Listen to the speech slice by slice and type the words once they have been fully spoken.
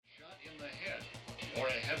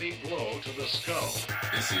a heavy blow to the skull.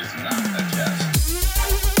 This is not a test.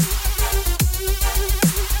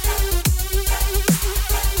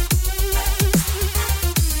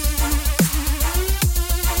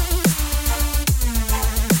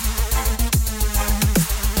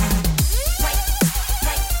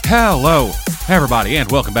 Hello, everybody,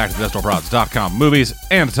 and welcome back to the DestroProds.com movies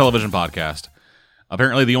and television podcast.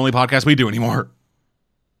 Apparently the only podcast we do anymore.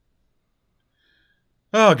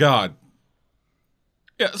 Oh, God.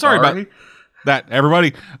 Yeah, sorry about that,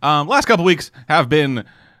 everybody. Last couple weeks have been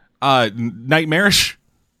nightmarish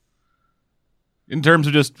in terms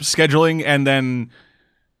of just scheduling and then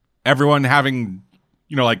everyone having,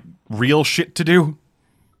 real shit to do.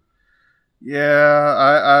 Yeah,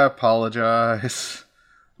 I apologize.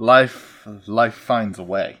 Life finds a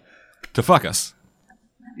way. To fuck us.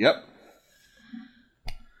 Yep.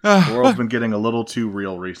 The world's been getting a little too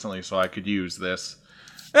real recently, so I could use this.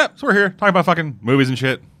 Yeah, so we're here talking about fucking movies and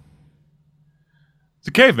shit. It's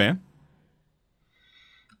a caveman.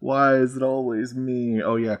 Why is it always me?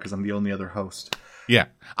 Oh yeah, because I'm the only other host. Yeah,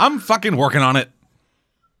 I'm fucking working on it.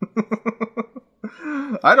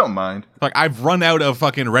 I don't mind. Like, I've run out of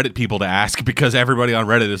fucking Reddit people to ask because everybody on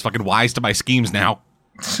Reddit is fucking wise to my schemes now.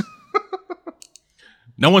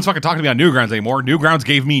 No one's fucking talking to me on Newgrounds anymore. Newgrounds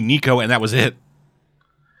gave me Nico, and that was it.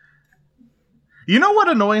 You know what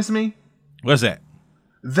annoys me? What's that?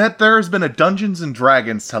 That there has been a Dungeons and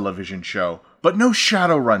Dragons television show, but no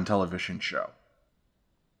Shadowrun television show.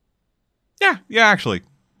 Yeah, actually.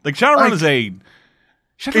 Like, Shadowrun is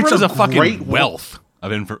a fucking wealth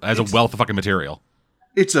of wealth of fucking material.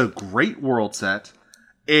 It's a great world set.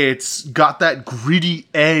 It's got that gritty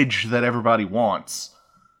edge that everybody wants.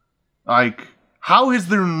 Like, how has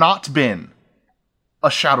there not been a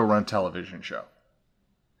Shadowrun television show?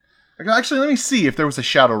 Actually, let me see if there was a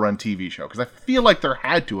Shadowrun TV show, because I feel like there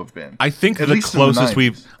had to have been. I think the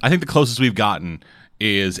closest we've gotten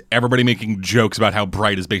is everybody making jokes about how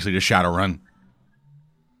Bright is basically just Shadowrun,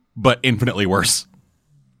 but infinitely worse.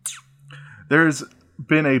 There's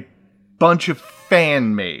been a bunch of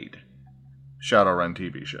fan-made Shadowrun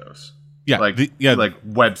TV shows. Yeah, like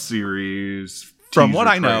web series. From what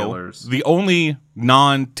I know, trailers. the only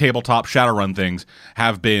non-tabletop Shadowrun things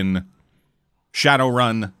have been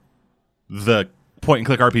Shadowrun, the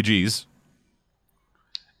point-and-click RPGs,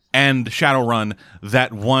 and Shadowrun,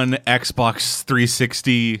 that one Xbox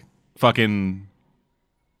 360 fucking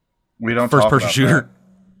first-person shooter.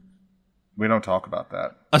 We don't talk about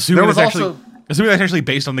that. Assuming that's actually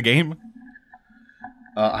based on the game.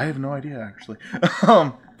 I have no idea, actually.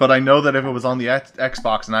 But I know that if it was on the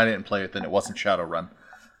Xbox and I didn't play it, then it wasn't Shadowrun.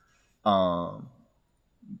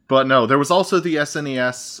 But no, there was also the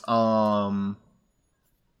SNES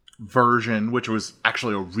version, which was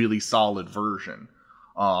actually a really solid version.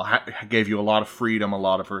 Gave you a lot of freedom, a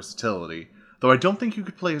lot of versatility. Though I don't think you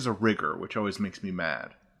could play as a rigger, which always makes me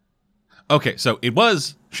mad. Okay, so it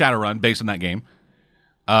was Shadowrun based on that game.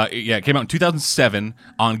 It came out in 2007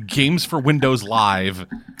 on Games for Windows Live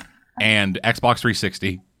and Xbox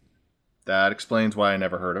 360. That explains why I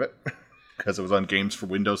never heard of it. Because it was on Games for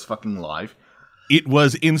Windows fucking Live. It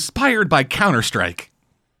was inspired by Counter-Strike.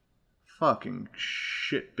 Fucking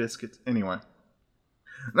shit biscuits. Anyway.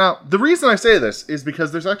 Now, the reason I say this is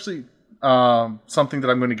because there's actually something that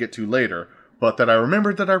I'm going to get to later, but that I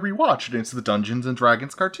remembered that I rewatched, and it's the Dungeons and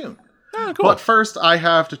Dragons cartoon. Oh, cool. But first, I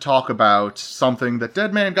have to talk about something that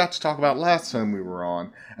Deadman got to talk about last time we were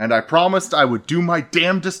on, and I promised I would do my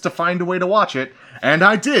damnedest to find a way to watch it, and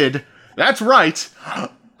I did. That's right.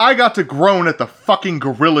 I got to groan at the fucking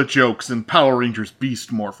gorilla jokes in Power Rangers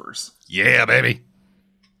Beast Morphers. Yeah, baby.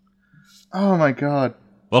 Oh my god.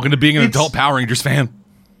 Welcome to being an adult Power Rangers fan.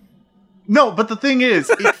 No, but the thing is,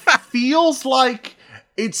 it feels like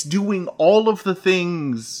it's doing all of the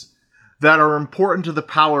things that are important to the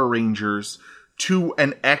Power Rangers to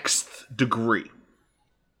an Xth degree.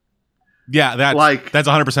 Yeah, that's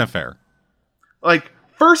 100% fair. Like,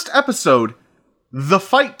 first episode, the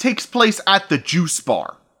fight takes place at the juice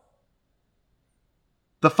bar.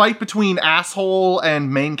 The fight between asshole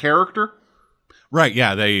and main character. Right,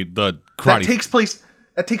 yeah, the karate.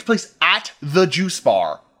 That takes place at the juice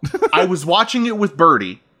bar. I was watching it with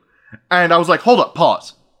Birdie, and I was like, hold up,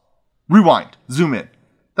 pause. Rewind, zoom in.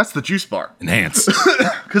 That's the juice bar. Enhance.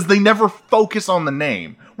 Because they never focus on the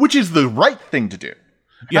name, which is the right thing to do.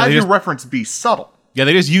 Yeah, Have your reference be subtle. Yeah,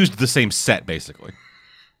 they just used the same set, basically.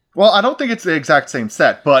 Well, I don't think it's the exact same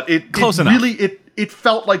set, but it enough. It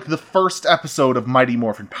felt like the first episode of Mighty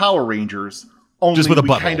Morphin Power Rangers, only just with a we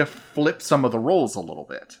butthole. Kind of flip some of the roles a little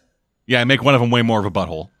bit. Yeah, make one of them way more of a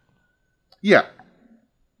butthole. Yeah.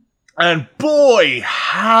 And boy,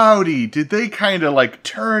 howdy, did they kind of like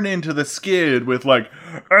turn into the skid with like,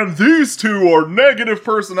 and these two are negative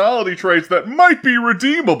personality traits that might be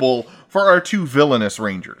redeemable for our two villainous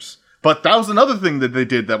Rangers. But that was another thing that they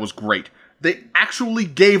did that was great. They actually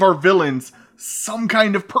gave our villains some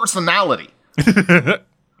kind of personality.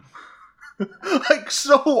 Like,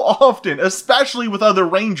 so often, especially with other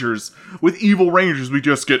Rangers, with evil Rangers, we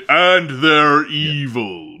just get, and they're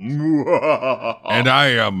evil. And I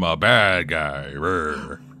am a bad guy.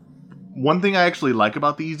 One thing I actually like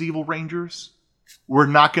about these evil Rangers, we're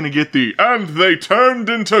not going to get the, and they turned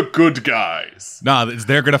into good guys. Nah,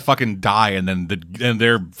 they're gonna fucking die, and then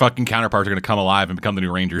their fucking counterparts are gonna come alive and become the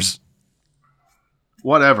new Rangers.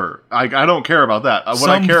 Whatever. I don't care about that. What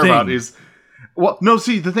I care about is, well, no,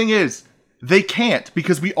 see, the thing is, they can't,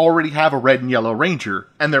 because we already have a red and yellow Ranger,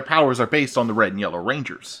 and their powers are based on the red and yellow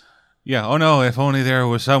Rangers. Yeah, oh no, if only there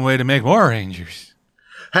was some way to make more Rangers.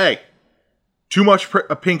 Hey, too much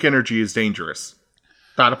pink energy is dangerous.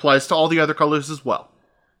 That applies to all the other colors as well.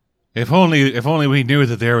 If only we knew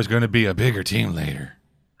that there was going to be a bigger team later.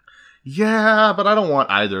 Yeah, but I don't want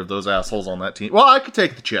either of those assholes on that team. Well, I could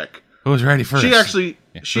take the chick. Who's ready first? She actually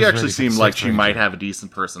ready seemed for like Sixth she Ranger? might have a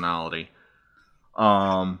decent personality.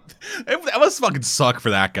 That must fucking suck for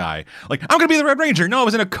that guy. Like, I'm gonna be the Red Ranger. No, I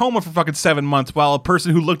was in a coma for fucking 7 months while a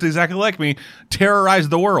person who looked exactly like me terrorized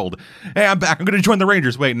the world. Hey, I'm back. I'm gonna join the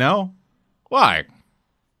Rangers. Wait, no? Why?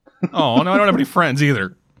 Oh, no, I don't have any friends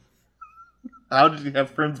either. How did you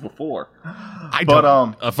have friends before?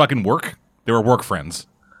 Fucking work. They were work friends.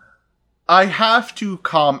 I have to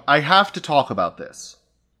talk about this.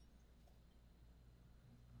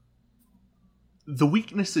 The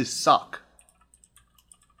weaknesses suck.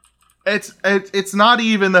 It's not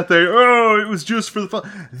even that it was just for the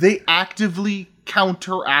fun. They actively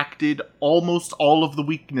counteracted almost all of the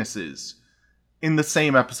weaknesses in the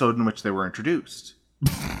same episode in which they were introduced.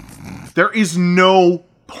 There is no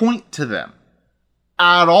point to them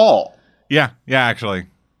at all. Yeah, actually.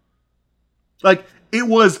 Like, it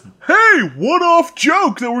was, hey, one-off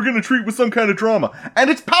joke that we're going to treat with some kind of drama. And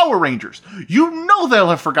it's Power Rangers. You know they'll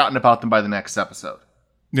have forgotten about them by the next episode.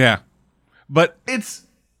 Yeah. But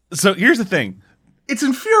so here's the thing. It's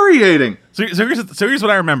infuriating. So here's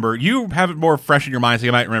what I remember. You have it more fresh in your mind, so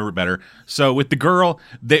you might remember it better. So with the girl,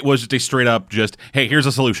 that was just a straight up just, hey, here's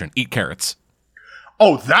a solution. Eat carrots.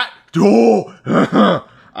 Oh, that... Oh,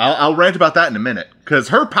 I'll rant about that in a minute, because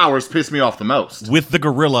her powers piss me off the most. With the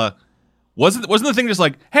gorilla, wasn't the thing just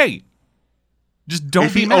like, hey, just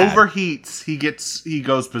don't be mad. If he overheats, he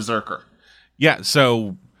goes berserker. Yeah,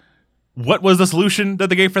 so what was the solution that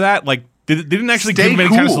they gave for that? Like, they didn't actually Stay give him any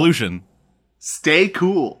kind of cool. solution. Stay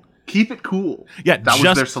cool. Keep it cool. Yeah, that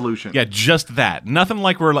was their solution. Yeah, just that. Nothing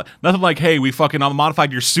like hey, we fucking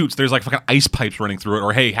modified your suits. There's like fucking ice pipes running through it,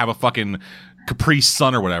 or hey, have a fucking Capri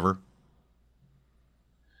Sun or whatever.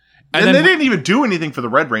 And then, they didn't even do anything for the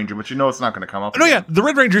Red Ranger, but you know it's not going to come up. No, again. yeah, the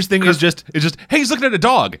Red Ranger's thing is just, hey, he's looking at a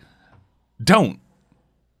dog. Don't.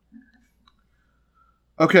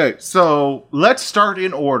 Okay, so let's start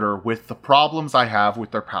in order with the problems I have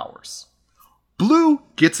with their powers. Blue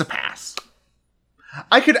gets a pass.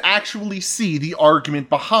 I could actually see the argument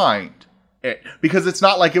behind it, because it's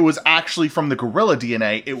not like it was actually from the gorilla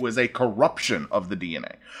DNA, it was a corruption of the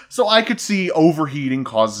DNA. So I could see overheating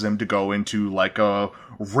causes him to go into like a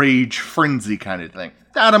rage frenzy kind of thing.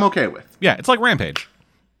 That I'm okay with. Yeah, it's like Rampage.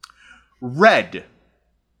 Red.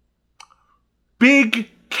 Big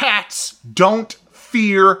cats don't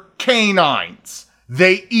fear canines.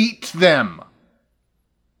 They eat them.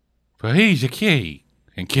 But he's a kitty,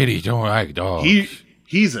 and kitties don't like dogs.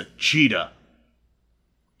 He's a cheetah.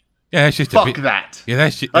 Yeah, that's just Fuck that. Yeah,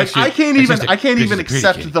 that's just, Like, I can't even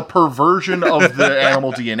accept the perversion of the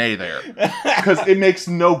animal DNA there, because it makes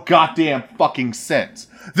no goddamn fucking sense.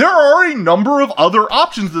 There are a number of other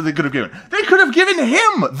options that they could have given. They could have given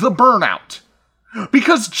him the burnout,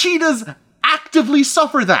 because cheetahs actively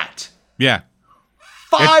suffer that. Yeah.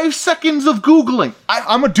 5 seconds of Googling.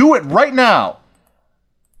 I'm gonna do it right now.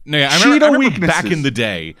 No, yeah, I remember back in the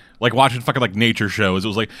day, like watching fucking like nature shows. It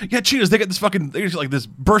was like, yeah, cheetahs, they get this fucking, they just like this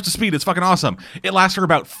burst of speed. It's fucking awesome. It lasts for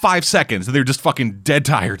about 5 seconds, and they're just fucking dead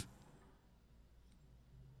tired.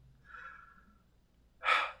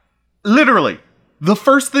 Literally, the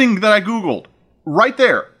first thing that I Googled, right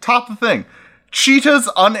there, top of the thing, cheetahs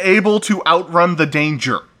unable to outrun the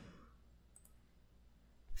danger.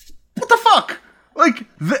 What the fuck? Like,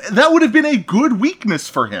 that would have been a good weakness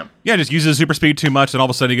for him. Yeah, just uses super speed too much, and all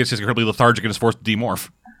of a sudden he gets just incredibly lethargic and is forced to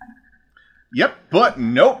demorph. Yep, but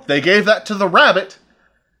nope, they gave that to the rabbit,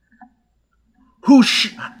 who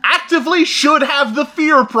actively should have the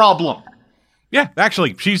fear problem. Yeah,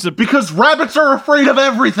 actually, she's a... Because rabbits are afraid of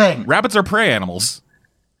everything. Rabbits are prey animals.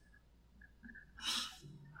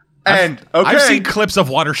 And, I've seen clips of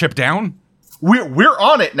Watership Down. We're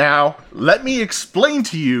on it now. Let me explain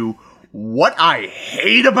to you what I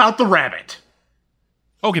hate about the rabbit.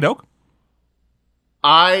 Okie doke.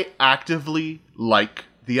 I actively like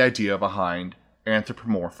the idea behind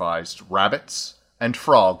anthropomorphized rabbits and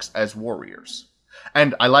frogs as warriors.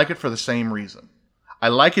 And I like it for the same reason. I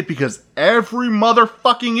like it because every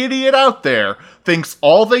motherfucking idiot out there thinks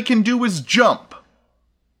all they can do is jump.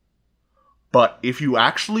 But if you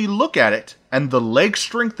actually look at it, and the leg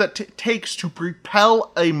strength that it takes to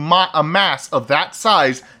propel a mass of that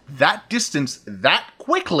size, that distance, that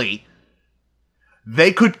quickly,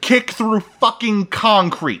 they could kick through fucking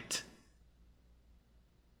concrete.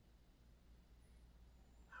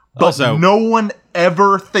 But Also, no one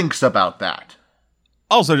ever thinks about that.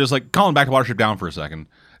 Also, just like calling back to Watership Down for a second,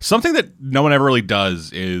 something that no one ever really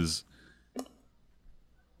does is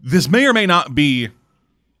this may or may not be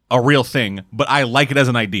a real thing, but I like it as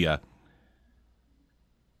an idea.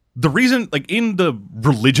 The reason, like in the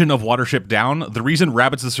religion of Watership Down, the reason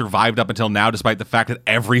rabbits have survived up until now, despite the fact that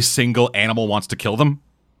every single animal wants to kill them,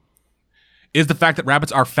 is the fact that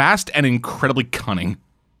rabbits are fast and incredibly cunning.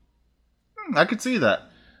 I could see that.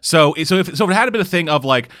 So if it had been a thing of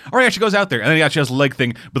like, all right, she goes out there, and then she has a leg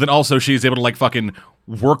thing, but then also she's able to like fucking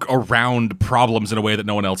work around problems in a way that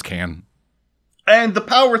no one else can. And the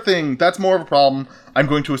power thing, that's more of a problem, I'm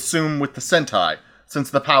going to assume, with the Sentai, since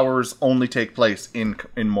the powers only take place in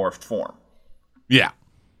morphed form. Yeah.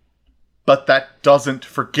 But that doesn't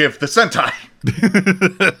forgive the Sentai.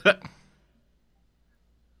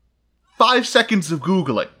 5 seconds of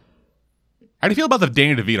Googling. How do you feel about the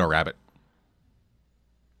Danny DeVito rabbit?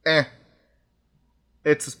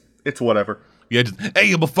 It's whatever. Yeah, just,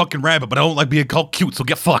 hey, I'm a fucking rabbit, but I don't like being called cute, so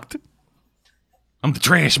get fucked. I'm the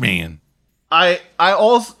trash man. I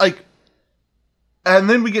also, like... And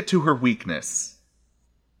then we get to her weakness.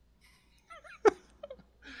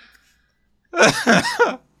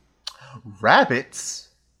 Rabbits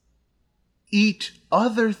eat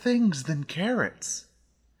other things than carrots.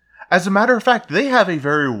 As a matter of fact, they have a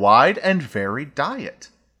very wide and varied diet.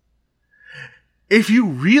 If you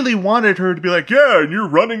really wanted her to be like, yeah, and you're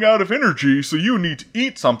running out of energy, so you need to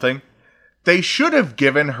eat something, they should have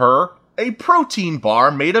given her a protein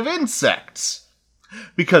bar made of insects.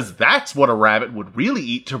 Because that's what a rabbit would really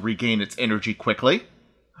eat to regain its energy quickly.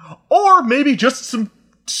 Or maybe just some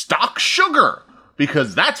stock sugar,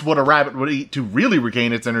 because that's what a rabbit would eat to really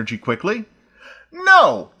regain its energy quickly.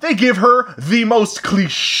 No, they give her the most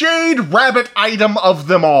cliched rabbit item of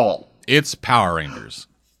them all. It's Power Rangers.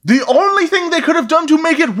 The only thing they could have done to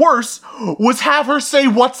make it worse was have her say,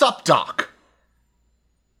 "What's up, Doc?"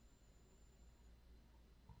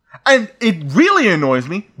 And it really annoys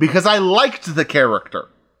me because I liked the character.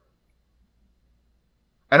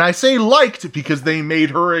 And I say liked because they made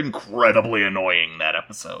her incredibly annoying that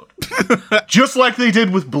episode. Just like they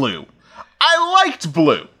did with Blue. I liked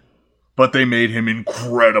Blue, but they made him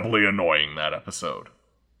incredibly annoying that episode.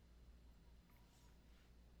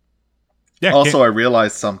 Yeah. Also, I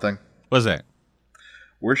realized something. What's that?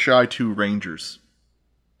 We're Shy 2 Rangers.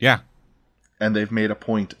 Yeah. And they've made a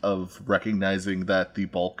point of recognizing that the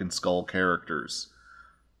Bulk and Skull characters.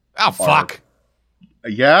 Oh, fuck.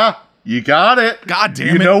 Yeah, you got it. God damn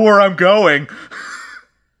it. You know where I'm going.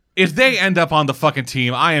 If they end up on the fucking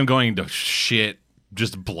team, I am going to shit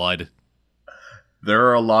just blood. There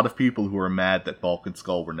are a lot of people who are mad that Bulk and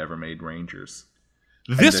Skull were never made Rangers.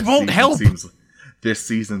 This won't help. This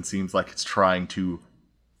season seems like it's trying to,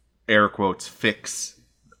 air quotes, fix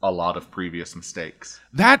a lot of previous mistakes.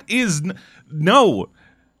 That is... No.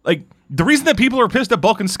 Like, the reason that people are pissed that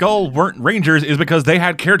Bulk and Skull weren't Rangers is because they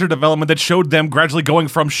had character development that showed them gradually going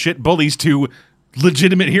from shit bullies to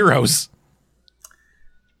legitimate heroes.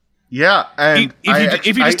 Yeah, and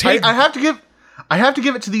if you just take... I have to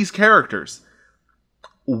give it to these characters.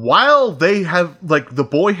 While they have, like, the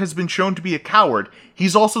boy has been shown to be a coward,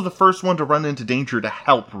 he's also the first one to run into danger to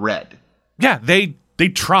help Red. Yeah, they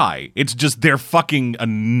try. It's just they're fucking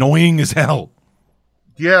annoying as hell.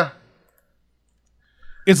 Yeah.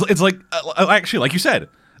 It's like, actually, like you said,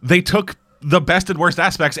 they took the best and worst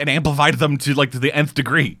aspects and amplified them to, like, to the nth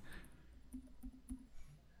degree.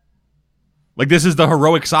 Like, this is the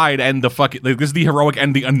heroic side and the fucking... Like, this is the heroic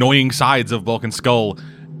and the annoying sides of Bulk and Skull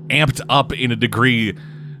amped up in a degree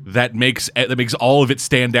that makes all of it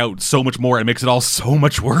stand out so much more and makes it all so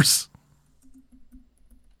much worse.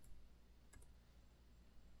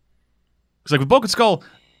 Because, like, with Bulk and Skull,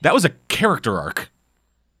 that was a character arc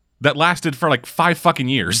that lasted for, like, 5 fucking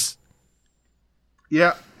years.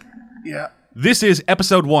 Yeah. Yeah. This is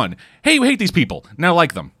episode 1. Hey, you hate these people. Now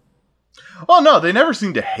like them. Oh no, they never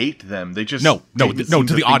seem to hate them. They just No, seem to the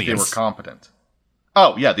think audience. They were competent.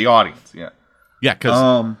 Oh yeah, the audience. Yeah. Yeah,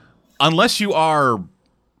 because unless you are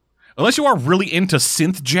really into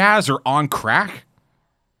synth jazz or on crack,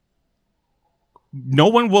 no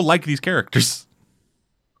one will like these characters.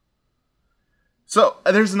 So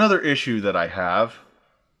there's another issue that I have.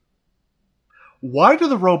 Why do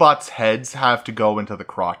the robots' heads have to go into the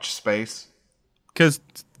crotch space? Because,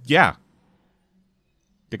 yeah.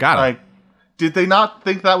 You got it. Like, did they not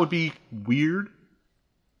think that would be weird?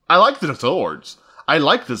 I like the Zords. I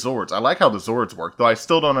like how the Zords work, though I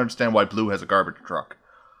still don't understand why Blue has a garbage truck.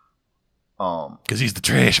 Because he's the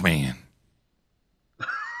trash man.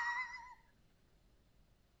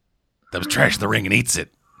 That was trash the ring and eats it.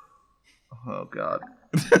 Oh, God.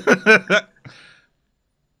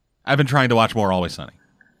 I've been trying to watch more Always Sunny.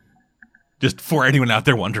 Just for anyone out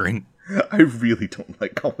there wondering. I really don't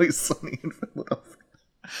like Always Sunny in Philadelphia.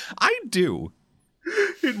 I do.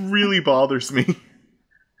 It really bothers me.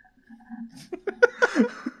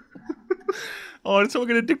 Oh, and someone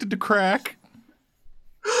get addicted to crack.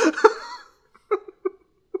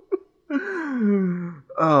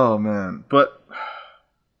 Oh, man. But,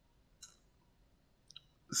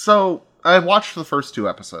 so, I watched the first 2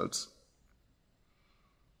 episodes.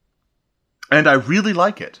 And I really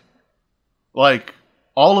like it. Like,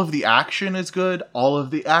 all of the action is good, all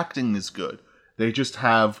of the acting is good. They just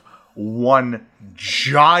have one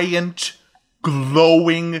giant,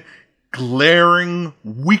 glowing, glaring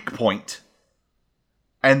weak point.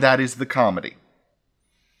 And that is the comedy.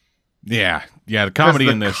 Yeah, the comedy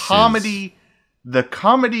in this The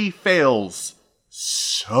comedy fails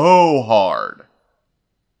so hard.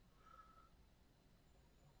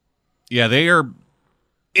 Yeah, they are.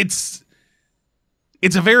 It's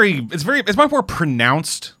much more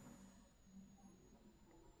pronounced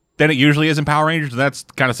than it usually is in Power Rangers. That's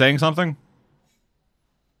kind of saying something.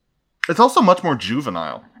 It's also much more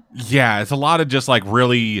juvenile. Yeah, it's a lot of just like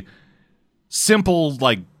really simple,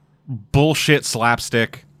 like bullshit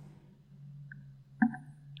slapstick.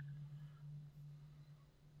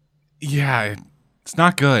 Yeah, it's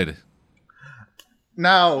not good.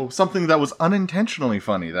 Now, something that was unintentionally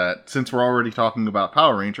funny that, since we're already talking about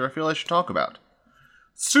Power Ranger, I feel I should talk about.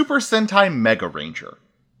 Super Sentai Mega Ranger.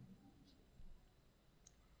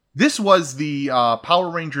 This was the Power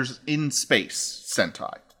Rangers in Space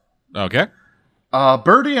Sentai. Okay.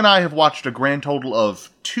 Birdie and I have watched a grand total of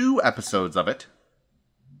 2 episodes of it.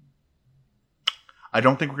 I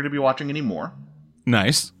don't think we're going to be watching any more.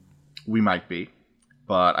 Nice. We might be,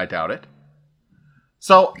 but I doubt it.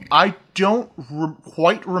 So, I don't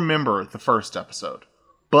quite remember the first episode,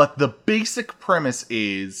 but the basic premise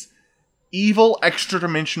is evil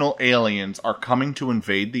extra-dimensional aliens are coming to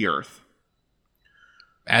invade the Earth.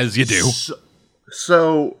 As you do.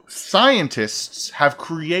 So scientists have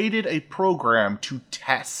created a program to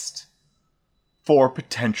test for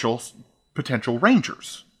potential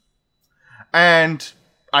Rangers. And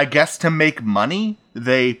I guess to make money,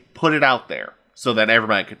 they put it out there so that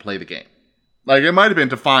everybody could play the game. Like, it might have been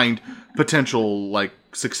to find potential, like,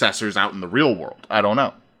 successors out in the real world. I don't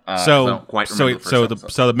know. So I don't quite remember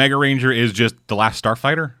the Mega Ranger is just the last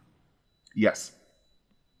Starfighter? Yes.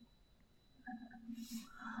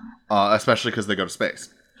 Especially because they go to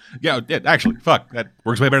space. Yeah, actually, fuck. That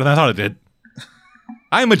works way better than I thought it did.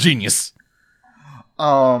 I'm a genius.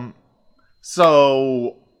 So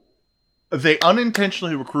they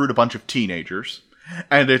unintentionally recruit a bunch of teenagers,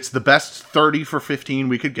 and it's the best 30 for 15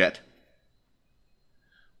 we could get.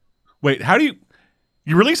 Wait, how do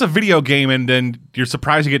you release a video game and then you're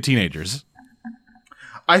surprised you get teenagers?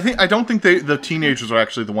 I don't think the teenagers are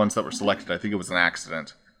actually the ones that were selected. I think it was an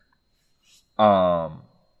accident. My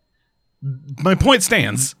point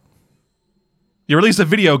stands. You release a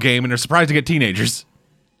video game and you're surprised to get teenagers.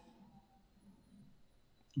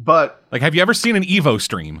 But like, have you ever seen an Evo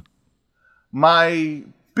stream? My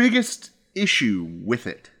biggest issue with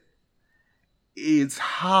it is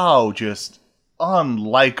how just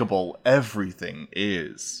unlikable everything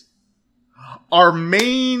is. Our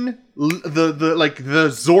main the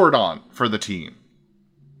Zordon for the team.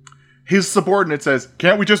 His subordinate says,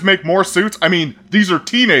 "Can't we just make more suits? I mean, these are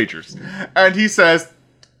teenagers." And he says,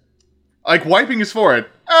 like, wiping his forehead,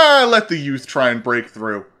 let the youth try and break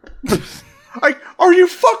through. Like, are you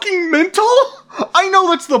fucking mental? I know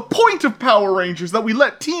that's the point of Power Rangers, that we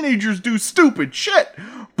let teenagers do stupid shit.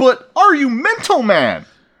 But are you mental, man?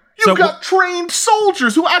 You've got trained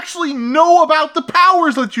soldiers who actually know about the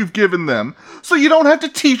powers that you've given them, so you don't have to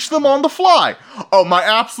teach them on the fly. Oh, my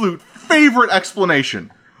absolute favorite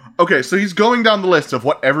explanation. Okay, so he's going down the list of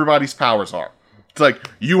what everybody's powers are. It's like,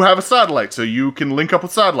 you have a satellite, so you can link up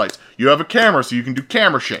with satellites. You have a camera, so you can do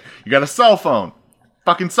camera shit. You got a cell phone.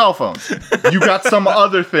 Fucking cell phones. You got some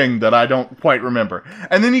other thing that I don't quite remember.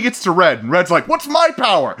 And then he gets to Red, and Red's like, what's my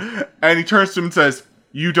power? And he turns to him and says,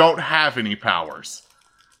 you don't have any powers.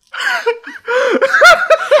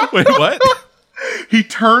 Wait, what? He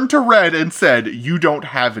turned to Red and said, you don't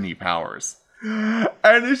have any powers. And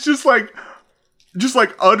it's just like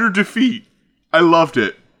utter defeat. I loved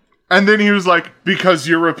it. And then he was like, because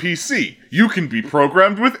you're a PC, you can be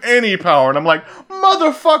programmed with any power. And I'm like,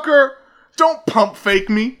 motherfucker, don't pump fake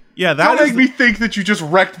me. Yeah, don't make me think that you just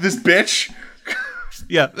wrecked this bitch.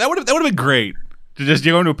 Yeah, that would have been great. To just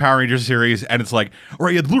go into a Power Rangers series and it's like, all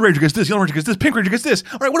right, yeah, the Blue Ranger gets this, Yellow Ranger gets this, Pink Ranger gets this.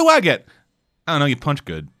 All right, what do I get? I don't know, you punch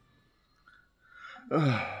good.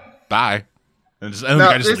 Bye. And the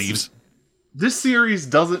guy just leaves. This series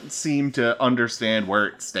doesn't seem to understand where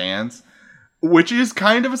it stands, which is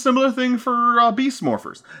kind of a similar thing for Beast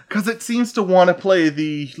Morphers, because it seems to want to play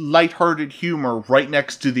the lighthearted humor right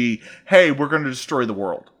next to the, hey, we're going to destroy the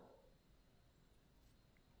world.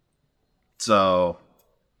 So,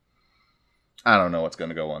 I don't know what's going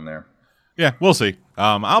to go on there. Yeah, we'll see.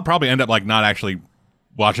 I'll probably end up not actually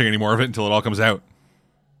watching any more of it until it all comes out.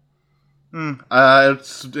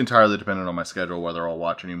 It's entirely dependent on my schedule whether I'll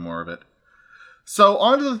watch any more of it. So,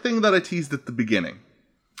 on to the thing that I teased at the beginning.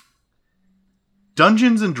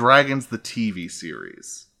 Dungeons & Dragons, the TV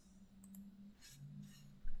series.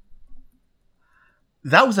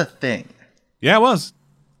 That was a thing. Yeah, it was.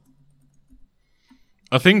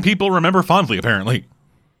 A thing people remember fondly, apparently.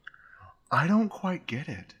 I don't quite get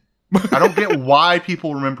it. I don't get why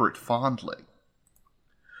people remember it fondly.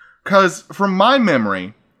 Because, from my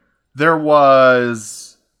memory, there were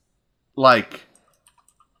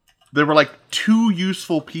two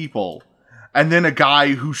useful people, and then a guy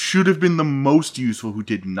who should have been the most useful who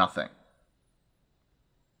did nothing.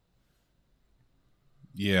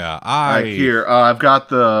 Yeah, I've got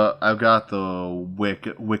the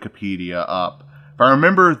Wikipedia up. If I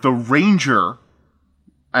remember, the Ranger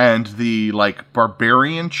and the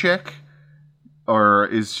barbarian chick, or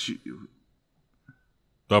is she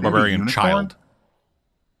the barbarian child?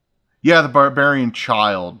 Yeah, the barbarian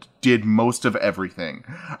child did most of everything.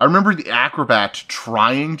 I remember the acrobat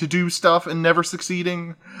trying to do stuff and never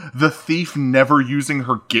succeeding. The thief never using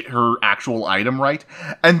her actual item right.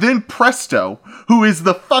 And then Presto, who is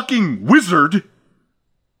the fucking wizard,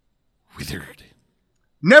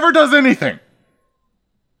 never does anything.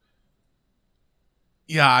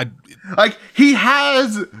 Yeah. He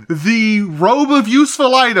has the robe of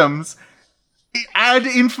useful items ad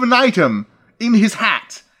infinitum in his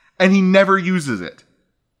hat. And he never uses it.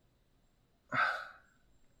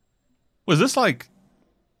 Was this a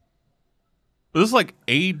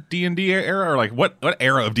D&D era, or what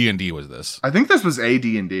era of D&D was this? I think this was a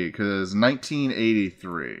D&D, because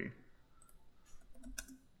 1983.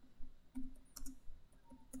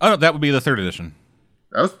 Oh, no, that would be the 3rd edition.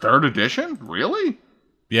 That was 3rd edition? Really?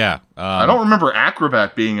 Yeah. I don't remember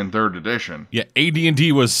Acrobat being in 3rd edition. Yeah,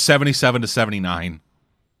 AD&D was 77 to 79.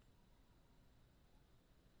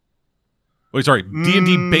 Wait, sorry,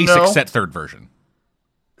 D&D Basic Set 3rd version.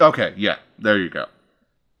 Okay, yeah, there you go.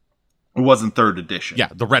 It wasn't 3rd edition. Yeah,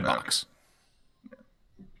 the red box.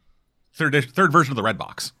 Third version of the red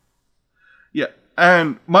box. Yeah,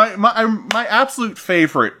 and my absolute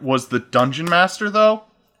favorite was the Dungeon Master, though,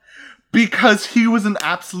 because he was an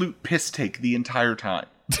absolute piss take the entire time.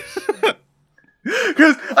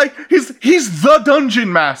 Because he's the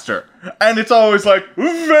Dungeon Master, and it's always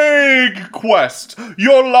vague quest.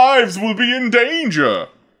 Your lives will be in danger.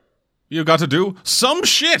 You got to do some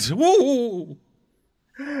shit. Woo!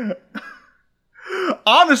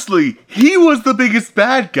 Honestly, he was the biggest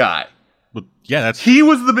bad guy. But yeah, he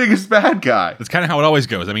was the biggest bad guy. That's kind of how it always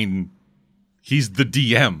goes. I mean, he's the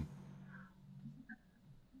DM.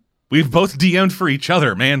 We've both DM'd for each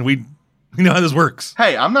other, man. We know how this works.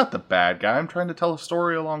 Hey, I'm not the bad guy. I'm trying to tell a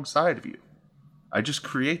story alongside of you. I just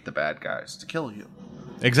create the bad guys to kill you.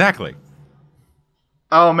 Exactly.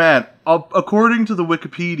 Oh, man. According to the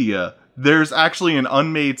Wikipedia, there's actually an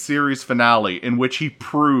unmade series finale in which he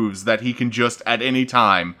proves that he can just, at any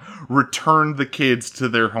time, return the kids to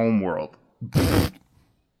their homeworld.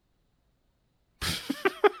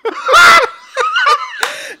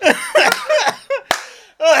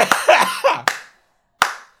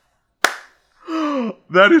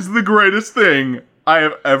 That is the greatest thing I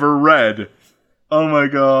have ever read. Oh my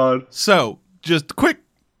god. So, just quick.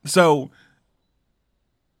 So,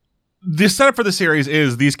 the setup for the series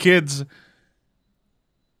is these kids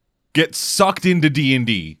get sucked into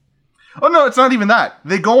D&D. Oh no, it's not even that.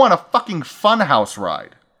 They go on a fucking funhouse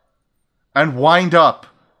ride and wind up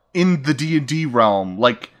in the D&D realm,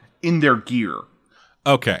 like in their gear.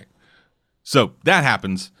 Okay. So that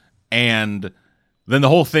happens, and then the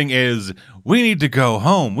whole thing is, we need to go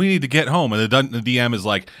home. We need to get home. And the DM is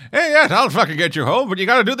like, hey, yes, I'll fucking get you home, but you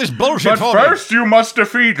gotta do this bullshit for me. You must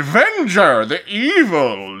defeat Venger, the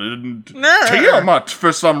evil, and Tiamat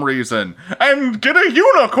for some reason, and get a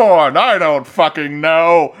unicorn. I don't fucking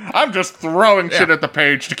know. I'm just throwing shit at the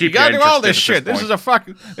page to keep You gotta you do all this interested shit. at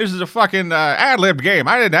This is a fucking ad-libbed game.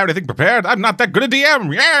 I didn't have anything prepared. I'm not that good a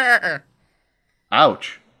DM. Yeah.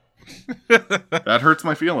 Ouch. That hurts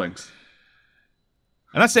my feelings.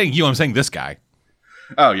 I'm not saying you, I'm saying this guy.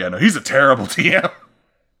 Oh, yeah, no, he's a terrible TM.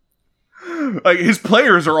 Like, his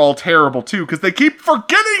players are all terrible, too, because they keep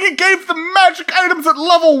forgetting he gave them magic items at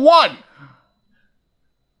level 1!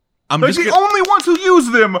 The only ones who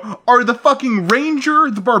use them are the fucking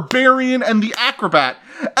ranger, the barbarian, and the acrobat.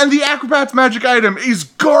 And the acrobat's magic item is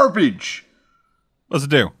garbage! What's it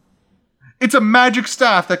do? It's a magic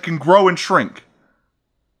staff that can grow and shrink.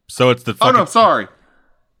 So it's the fucking... Oh, no, sorry.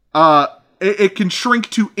 It can shrink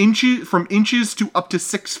to from inches to up to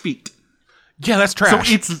 6 feet. Yeah, that's trash.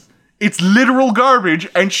 So it's literal garbage,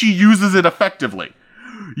 and she uses it effectively.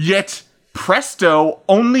 Yet, Presto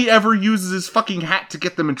only ever uses his fucking hat to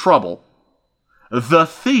get them in trouble. The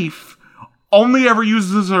thief only ever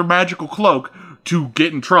uses her magical cloak to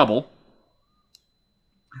get in trouble.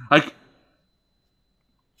 Like,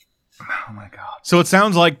 oh my god. So it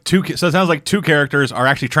sounds like two characters are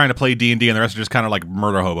actually trying to play D&D, and the rest are just kind of like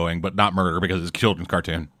murder hoboing, but not murder because it's a children's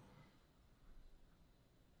cartoon.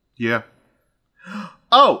 Yeah.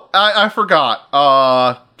 Oh, I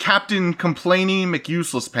forgot. Captain Complaining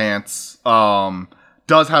McUseless Pants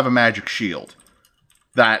does have a magic shield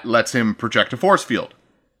that lets him project a force field.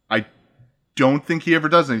 I don't think he ever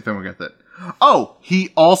does anything with it. Oh, he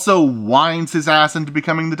also winds his ass into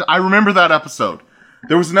becoming I remember that episode.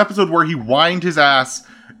 There was an episode where he whined his ass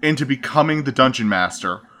into becoming the Dungeon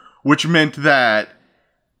Master, which meant that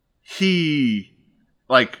he,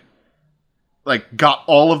 like got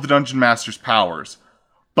all of the Dungeon Master's powers.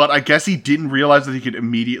 But I guess he didn't realize that he could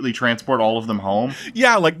immediately transport all of them home.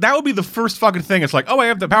 Yeah, like, that would be the first fucking thing. It's like, oh, I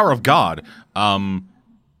have the power of God.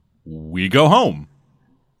 We go home.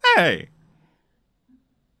 Hey.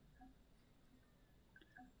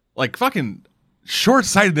 Like, fucking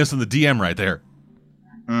short-sightedness in the DM right there.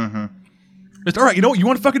 Mm-hmm. It's all right. You know what? You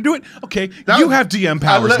want to fucking do it? Okay. You have DM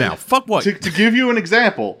powers now. Fuck what? To give you an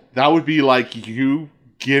example, that would be like you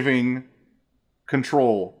giving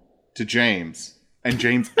control to James, and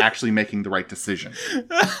James actually making the right decision.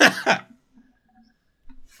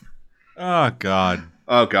 Oh god.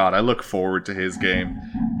 Oh god. I look forward to his game.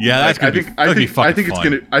 Yeah, that's gonna be fun. I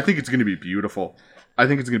think it's gonna be beautiful. I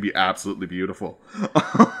think it's gonna be absolutely beautiful.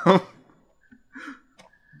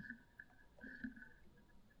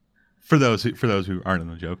 For those who aren't in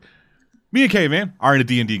the joke, me and Caveman are in a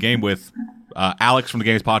D&D game with Alex from the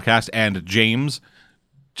Games Podcast and James,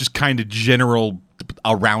 just kind of general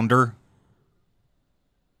arounder.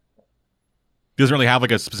 He doesn't really have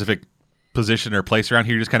like a specific position or place around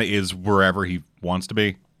here. He just kind of is wherever he wants to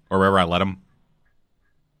be or wherever I let him.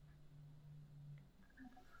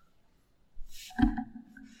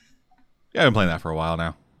 Yeah, I've been playing that for a while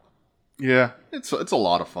now. Yeah, it's a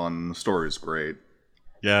lot of fun. The story is great.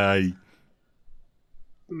 Yeah.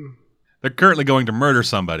 They're currently going to murder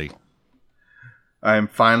somebody. I'm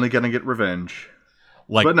finally gonna get revenge.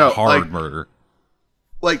 Like, murder.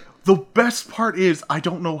 Like, the best part is, I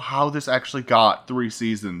don't know how this actually got 3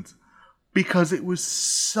 seasons. Because it was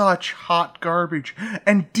such hot garbage.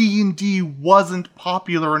 And D&D wasn't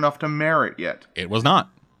popular enough to merit yet. It was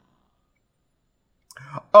not.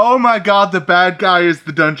 Oh my god, the bad guy is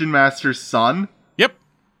the Dungeon Master's son? Yep.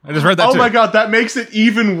 I just read that too. Oh my god, that makes it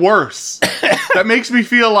even worse. That makes me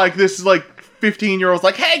feel like this is like 15-year-olds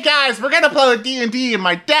like, hey guys, we're gonna play D&D and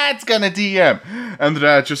my dad's gonna DM. And the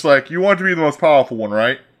dad's just like, you want to be the most powerful one,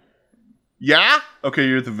 right? Yeah? Okay,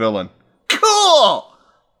 you're the villain. Cool!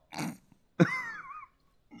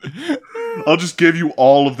 I'll just give you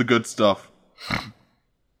all of the good stuff.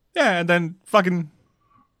 Yeah, and then fucking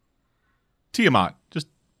Tiamat. Just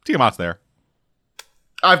Tiamat's there.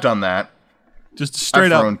 I've done that. Just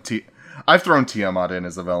straight up. I've thrown Tiamat in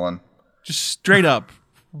as a villain. Just straight up.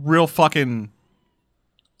 Real fucking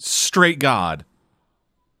straight god.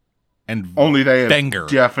 And only they have Venger.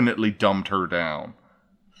 Definitely dumped her down.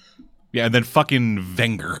 Yeah, and then fucking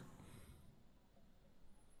Venger.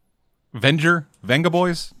 Venga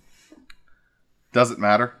boys? Doesn't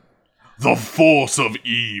matter. The force of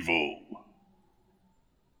evil.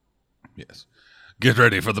 Yes. Get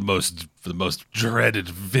ready for the most dreaded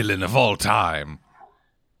villain of all time.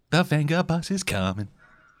 The Venga bus is coming.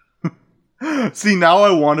 See, now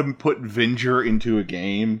I want to put Vinger into a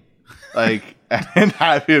game, like, and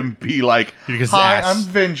have him be like, "Hi, I'm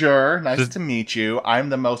Vinger. Nice to meet you. I'm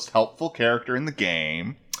the most helpful character in the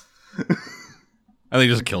game." I think he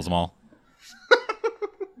just kills them all.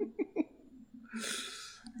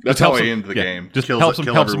 That's how I end the game. Just helps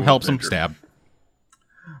him stab.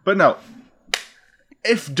 But no,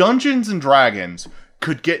 if Dungeons and Dragons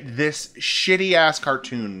could get this shitty ass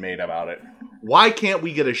cartoon made about it, why can't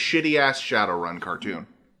we get a shitty ass Shadowrun cartoon?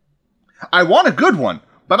 I want a good one,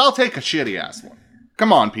 but I'll take a shitty ass one.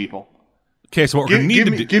 Come on, people. Okay, so what we're gonna need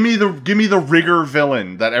to do? Give me the rigger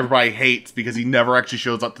villain that everybody hates because he never actually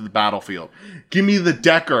shows up to the battlefield. Give me the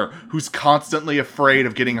Decker who's constantly afraid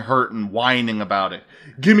of getting hurt and whining about it.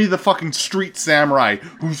 Give me the fucking street samurai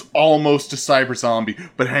who's almost a cyber zombie,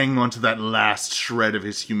 but hanging on to that last shred of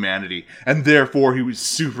his humanity, and therefore he was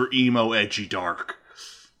super emo, edgy, dark.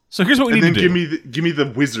 So here's what we need to do. And then give me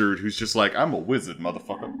the wizard who's just like, I'm a wizard,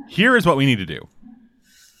 motherfucker. Here is what we need to do.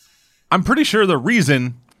 I'm pretty sure the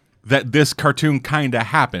reason that this cartoon kind of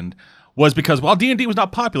happened was because while D&D was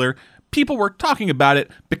not popular, people were talking about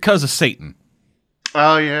it because of Satan.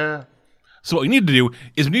 Oh, yeah. So what we need to do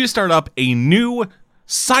is we need to start up a new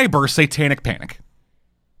cyber satanic panic.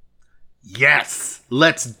 Yes,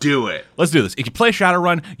 let's do it. Let's do this. If you play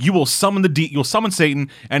Shadowrun, you will summon you'll summon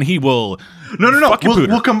Satan, and he will. No.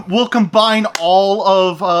 We'll combine all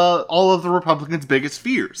of the Republicans' biggest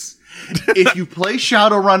fears. If you play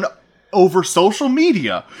Shadowrun over social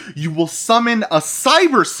media, you will summon a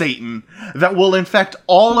cyber Satan that will infect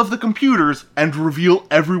all of the computers and reveal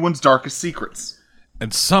everyone's darkest secrets.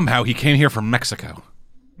 And somehow he came here from Mexico.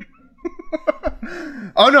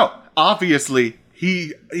 Oh no! Obviously,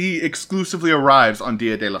 he exclusively arrives on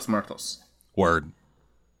Dia de los Muertos. Word.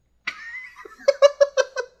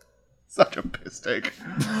 Such a piss take.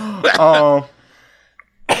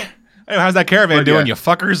 Hey, how's that caravan doing, you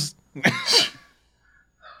fuckers?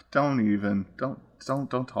 Don't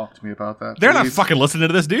talk to me about that. They're not fucking listening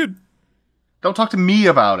to this, dude. Don't talk to me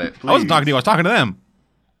about it, please. I wasn't talking to you, I was talking to them.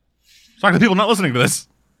 I was talking to people not listening to this.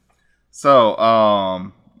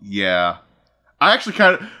 So, yeah. I actually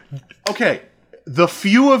kind of... Okay, the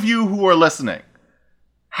few of you who are listening,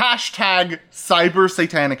 hashtag cyber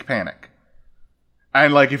satanic panic.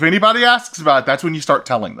 And, like, if anybody asks about it, that's when you start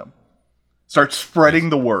telling them. Start spreading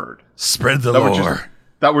the word. Spread the lore.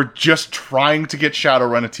 That we're just trying to get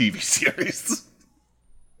Shadowrun a TV series.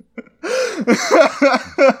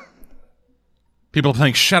 People are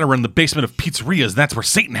playing Shadowrun in the basement of pizzerias. That's where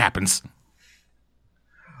Satan happens.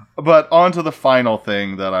 But on to the final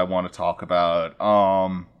thing that I want to talk about.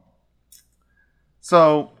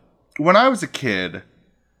 So, when I was a kid,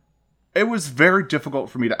 it was very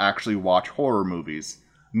difficult for me to actually watch horror movies.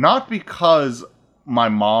 Not because my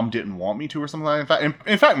mom didn't want me to or something like that.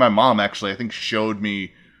 In fact, my mom actually, I think, showed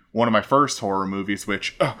me one of my first horror movies,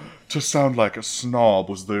 which, to sound like a snob,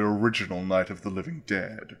 was the original Night of the Living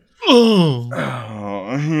Dead.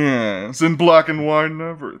 Oh, yes, in black and white and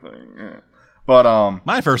everything. Yeah. But,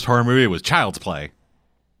 my first horror movie was Child's Play.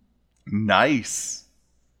 Nice.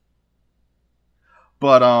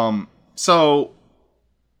 But, so,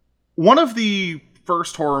 one of the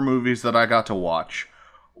first horror movies that I got to watch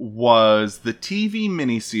was the TV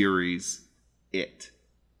miniseries It.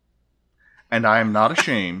 And I am not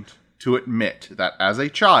ashamed to admit that as a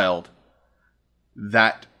child,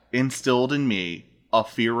 that instilled in me a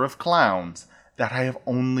fear of clowns that I have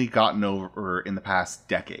only gotten over in the past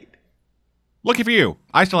decade. Lucky for you.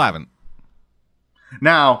 I still haven't.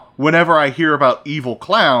 Now, whenever I hear about evil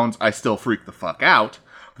clowns, I still freak the fuck out.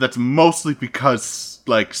 But that's mostly because,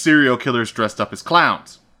 like, serial killers dressed up as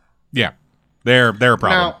clowns. Yeah. They're a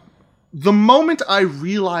problem. Now, the moment I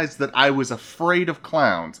realized that I was afraid of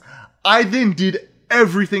clowns, I then did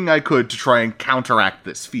everything I could to try and counteract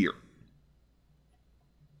this fear.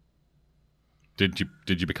 Did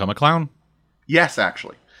you become a clown? Yes,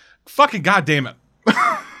 actually. Fucking goddamn it.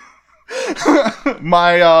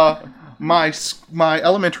 My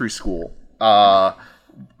elementary school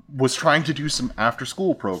was trying to do some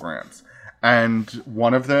after-school programs. And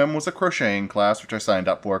one of them was a crocheting class, which I signed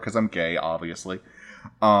up for because I'm gay, obviously.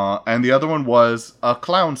 And the other one was a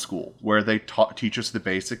clown school, where they teach us the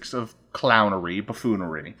basics of clownery,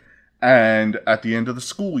 buffoonery. And at the end of the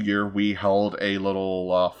school year, we held a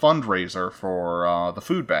little fundraiser for the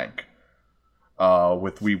food bank.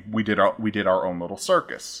 We did our own little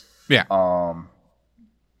circus. Yeah.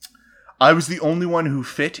 I was the only one who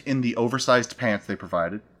fit in the oversized pants they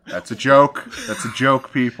provided. That's a joke. That's a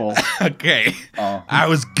joke, people. Okay. I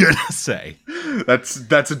was gonna say.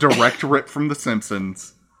 That's a direct rip from The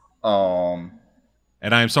Simpsons.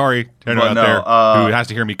 And I'm sorry to anyone But out no, there who has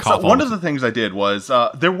to hear me cough. So one of the things I did was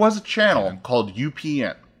there was a channel called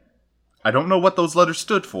UPN. I don't know what those letters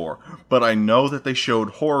stood for, but I know that they showed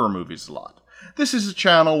horror movies a lot. This is a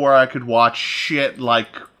channel where I could watch shit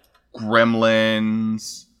like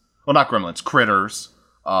Gremlins. Well, not Gremlins, Critters,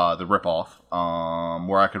 the ripoff.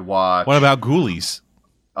 Where I could watch. What about Ghoulies?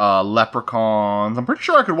 Leprechauns. I'm pretty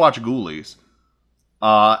sure I could watch Ghoulies.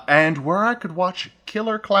 And where I could watch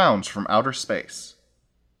Killer Clowns from Outer Space.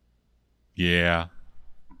 Yeah.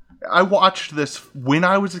 I watched this when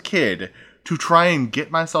I was a kid to try and get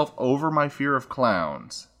myself over my fear of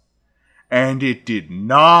clowns. And it did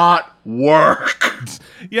not work.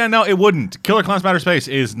 Yeah, no, it wouldn't. Killer Clowns from Outer Space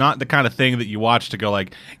is not the kind of thing that you watch to go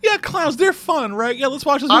like, yeah, clowns, they're fun, right? Yeah, let's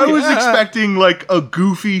watch this movie. I was expecting like a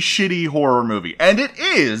goofy, shitty horror movie. And it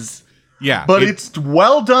is. Yeah. But it's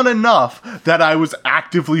well done enough that I was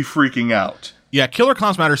actively freaking out. Yeah, Killer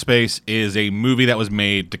Clowns from Outer Space is a movie that was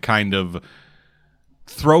made to kind of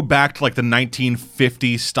throw back to like the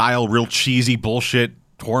 1950s style, real cheesy bullshit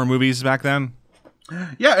horror movies back then.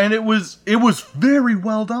 Yeah, and it was very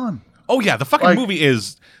well done. Oh yeah, the fucking movie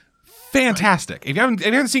is fantastic. If you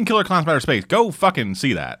haven't seen Killer Clowns from Outer Space, go fucking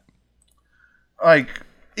see that. Like,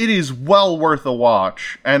 it is well worth a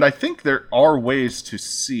watch, and I think there are ways to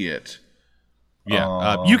see it.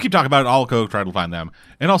 Yeah, you keep talking about it. I'll go try to find them.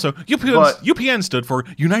 And also, UPN stood for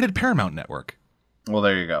United Paramount Network. Well,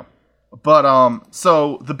 there you go. But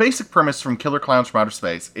so the basic premise from Killer Clowns from Outer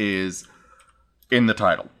Space is in the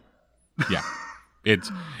title. Yeah, it's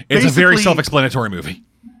a very self-explanatory movie.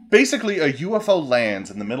 Basically, a UFO lands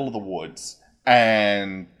in the middle of the woods,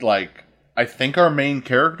 and like I think our main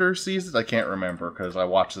character sees it. I can't remember because I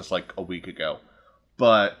watched this like a week ago.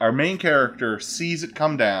 But our main character sees it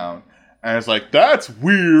come down. And it's like, that's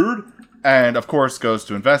weird. And, of course, goes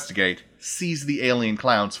to investigate, sees the alien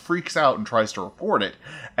clowns, freaks out, and tries to report it.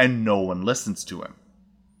 And no one listens to him.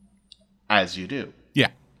 As you do. Yeah.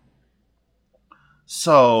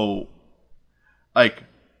 So, like,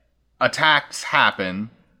 attacks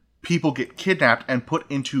happen. People get kidnapped and put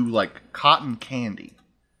into, like, cotton candy.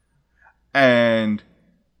 And,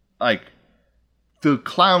 like, the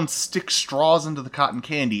clowns stick straws into the cotton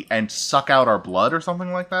candy and suck out our blood or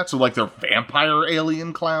something like that. So, like, they're vampire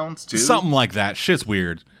alien clowns, too? Something like that. Shit's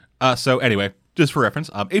weird. So, anyway, just for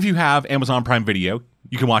reference, if you have Amazon Prime Video,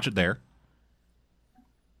 you can watch it there.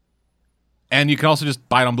 And you can also just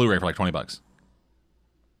buy it on Blu-ray for like $20.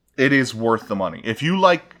 It is worth the money. If you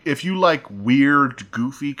like weird,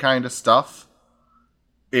 goofy kind of stuff,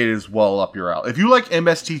 it is well up your alley. If you like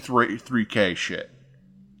MST3K shit,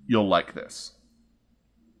 you'll like this.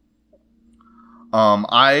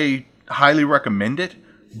 I highly recommend it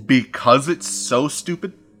because it's so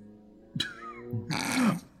stupid.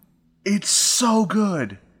 It's so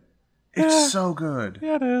good. It's so good.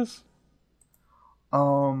 Yeah, it is.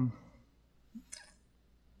 Well,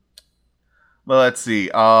 let's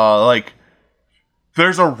see. Like,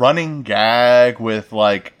 there's a running gag with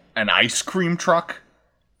like an ice cream truck.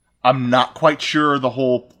 I'm not quite sure the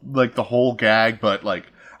whole gag, but like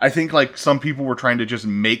I think like some people were trying to just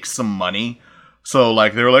make some money. So,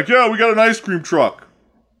 like, they were like, yeah, we got an ice cream truck.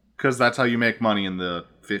 Because that's how you make money in the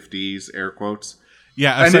 50s, air quotes.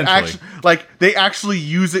 Yeah, essentially. And they actually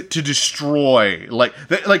use it to destroy.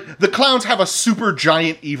 The clowns have a super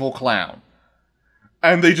giant evil clown.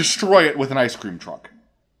 And they destroy it with an ice cream truck.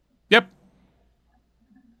 Yep.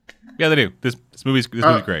 Yeah, they do. This movie's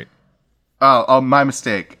great. Oh, my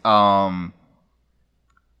mistake. Sorry.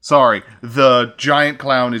 The giant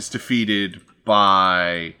clown is defeated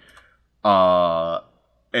by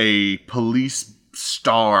a police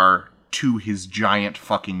star to his giant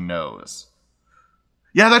fucking nose.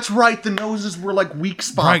 Yeah, that's right. The noses were like weak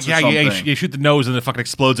spots. Right? Yeah, you shoot the nose and it fucking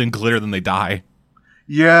explodes in glitter, then they die.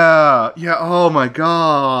 Yeah. Oh my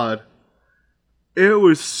god, it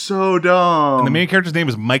was so dumb. And the main character's name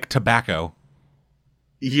is Mike Tobacco.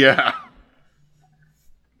 Yeah.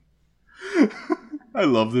 I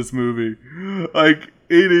love this movie. Like,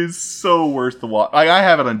 it is so worth the watch. I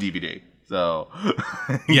have it on DVD. So,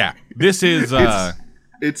 yeah, this is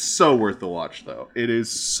it's so worth the watch, though. It is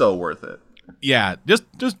so worth it. Yeah, just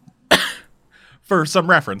for some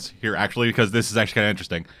reference here, actually, because this is actually kind of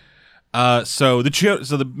interesting. So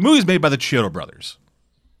the movie's made by the Chiodo brothers,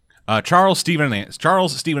 Charles, Stephen,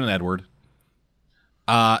 and Edward,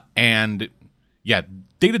 and yeah,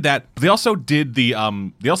 they did that. But they also did they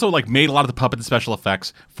also like made a lot of the puppet and special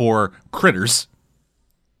effects for Critters,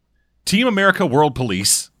 Team America: World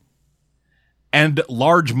Police, and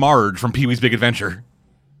Large Marge from Pee-wee's Big Adventure.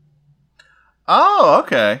 Oh,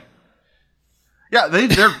 okay. Yeah,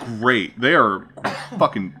 they're great. They are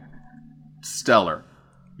fucking stellar.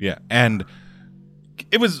 Yeah, and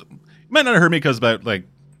it might not have heard me because about like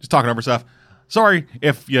just talking over stuff. Sorry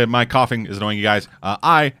if my coughing is annoying you guys.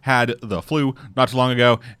 I had the flu not too long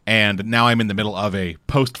ago, and now I'm in the middle of a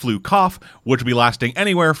post-flu cough, which will be lasting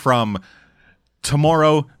anywhere from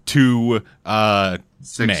tomorrow to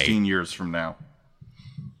 16 May. years from now.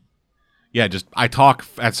 Yeah, just I talk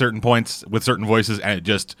at certain points with certain voices, and it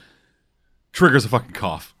just triggers a fucking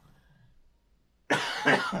cough.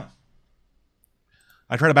 I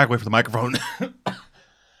try to back away from the microphone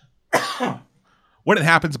when it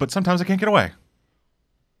happens, but sometimes I can't get away.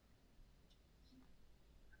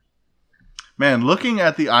 Man, looking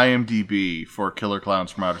at the IMDb for Killer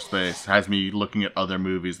Clowns from Outer Space has me looking at other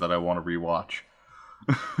movies that I want to rewatch.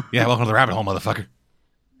 Yeah, welcome to the rabbit hole, motherfucker.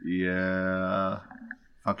 Yeah.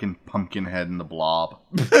 Fucking Pumpkinhead and the Blob.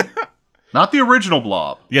 Not the original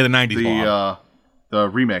Blob. Yeah, the 90s Blob. The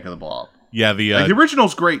remake of the Blob. Yeah, the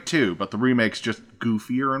original's great too, but the remake's just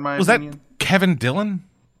goofier in my opinion. Was that Kevin Dillon?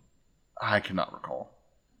 I cannot recall.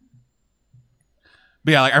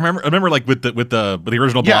 But yeah, like, I remember like with the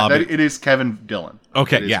original Blob. Yeah, it is Kevin Dillon.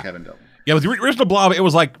 Okay, it is yeah. Kevin Dillon. Yeah, with the original Blob, it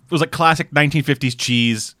was like classic 1950s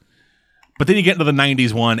cheese. But then you get into the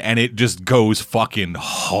 90s one and it just goes fucking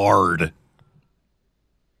hard.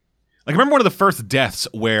 Like, I remember one of the first deaths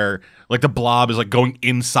where, like, the Blob is, like, going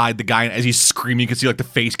inside the guy, and as he's screaming, you can see, like, the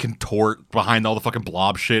face contort behind all the fucking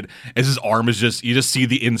Blob shit. As his arm is just, you just see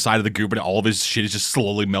the inside of the goop, and all of his shit is just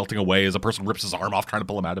slowly melting away as a person rips his arm off trying to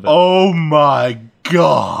pull him out of it. Oh my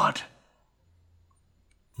god.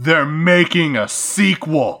 They're making a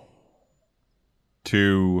sequel.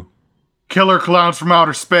 To Killer Clowns from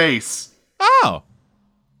Outer Space. Oh.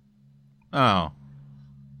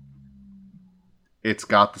 It's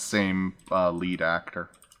got the same lead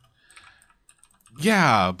actor.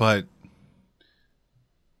 Yeah, but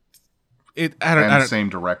I And don't the same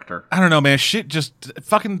director. I don't know, man. Shit just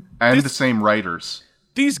fucking And the same writers.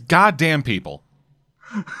 These goddamn people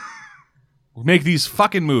who make these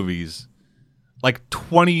fucking movies like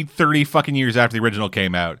 20, 30 fucking years after the original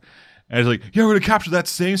came out. And it's like, yeah, we're going to capture that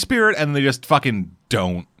same spirit. And they just fucking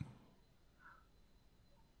don't.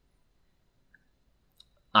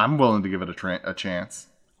 I'm willing to give it a chance.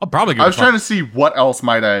 I'll probably give I it was trying to see what else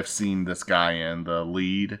might I have seen this guy in. The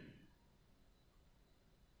lead.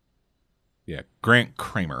 Yeah, Grant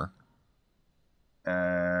Kramer.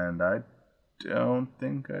 And I don't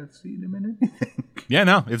think I've seen him in anything. Yeah,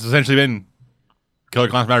 no. It's essentially been Killer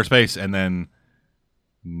Clowns from Outer Space and then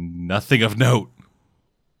nothing of note.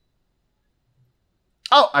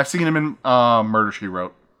 Oh, I've seen him in Murder, She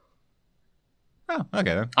Wrote. Oh,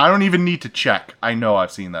 okay then. I don't even need to check. I know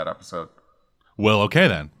I've seen that episode. Well, okay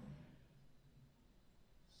then.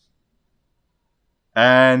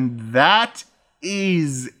 And that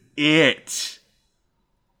is it.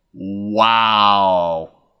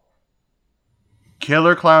 Wow.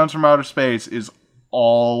 Killer Clowns from Outer Space is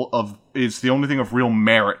the only thing of real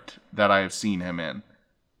merit that I have seen him in.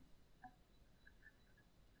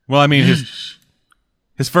 Well, I mean,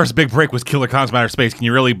 his first big break was Killer Clowns from Outer Space. Can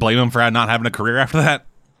you really blame him for not having a career after that?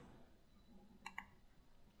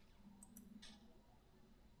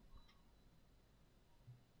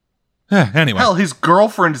 Anyway. Hell, his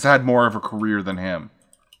girlfriend has had more of a career than him.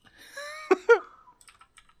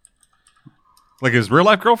 Like his real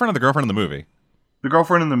life girlfriend or the girlfriend in the movie? The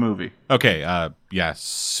girlfriend in the movie. Okay, yeah,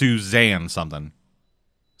 Suzanne something.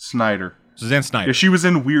 Snyder. Suzanne Snyder. Yeah, she was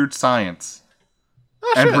in Weird Science.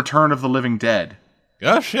 Oh, and shit. Return of the Living Dead.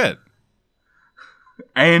 Oh, shit.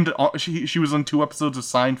 And she was on 2 episodes of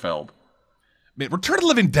Seinfeld. Man, Return of the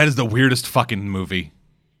Living Dead is the weirdest fucking movie.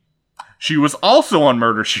 She was also on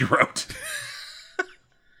Murder, She Wrote.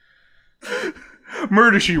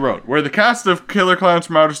 Murder, She Wrote, where the cast of Killer Clowns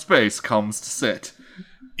from Outer Space comes to sit.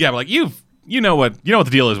 Yeah, but like you know what the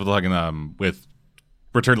deal is with fucking with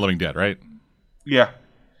Return of the Living Dead, right? Yeah.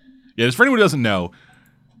 Yeah, just for anyone who doesn't know,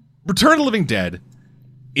 Return of the Living Dead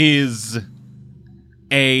is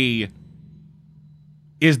the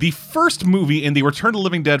first movie in the Return of the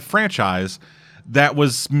Living Dead franchise that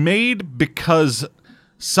was made because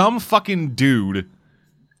some fucking dude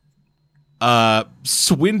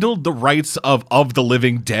swindled the rights of the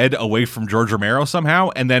Living Dead away from George Romero somehow,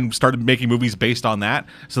 and then started making movies based on that.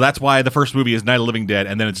 So that's why the first movie is Night of the Living Dead,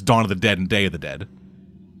 and then it's Dawn of the Dead and Day of the Dead.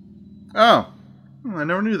 Oh. I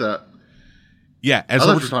never knew that. Yeah, I thought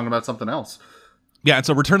you were talking about something else. Yeah, and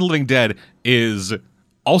so Return of the Living Dead is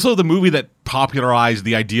also the movie that popularized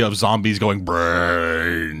the idea of zombies going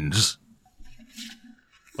brains.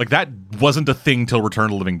 Like, that wasn't a thing till Return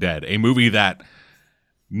of the Living Dead, a movie that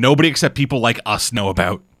nobody except people like us know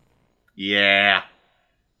about. Yeah.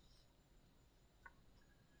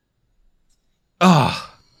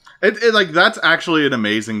 Oh, It like that's actually an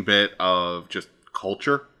amazing bit of just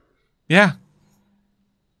culture. yeah.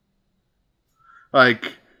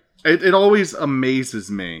 Like it always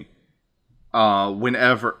amazes me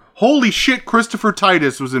whenever holy shit Christopher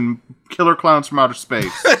Titus was in Killer Clowns from Outer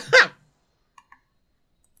Space.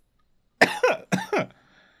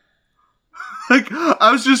 Like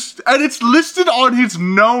I was just and it's listed on his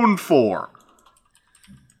known for.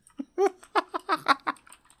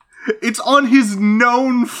 It's on his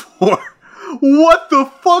known for. What the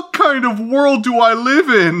fuck kind of world do I live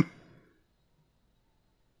in?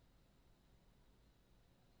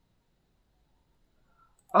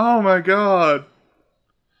 Oh my god.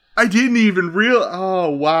 I didn't even oh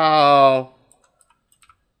wow.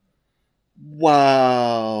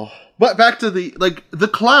 Wow. But back to the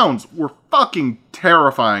clowns were fucking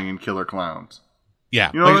terrifying in Killer Clowns.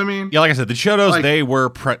 Yeah. You know what I mean? Yeah, like I said, the Chodos, Like- they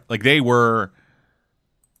were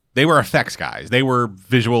effects guys. They were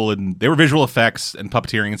visual effects and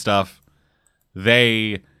puppeteering and stuff.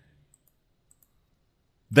 They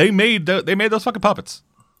made those fucking puppets.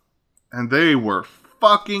 And they were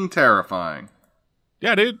fucking terrifying.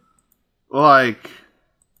 Yeah, dude. Like,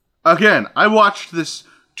 again, I watched this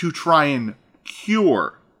to try and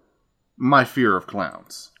cure my fear of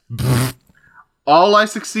clowns. All I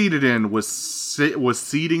succeeded in was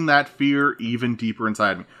seeding that fear even deeper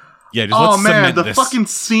inside me. Yeah, just Oh let's man, cement the this. fucking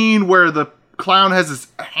scene where the clown has his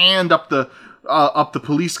hand up the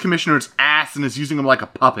police commissioner's ass and is using him like a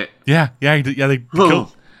puppet. Yeah, he did, they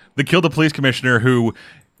killed the police commissioner who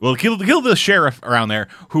killed the sheriff around there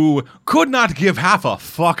who could not give half a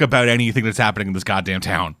fuck about anything that's happening in this goddamn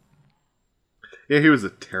town. Yeah, he was a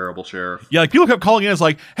terrible sheriff. Yeah, like people kept calling in. It's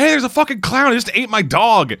like, hey, there's a fucking clown. It just ate my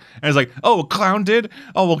dog. And it's like, oh, a clown did?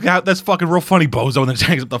 Oh, well, God, that's fucking real funny, bozo. And then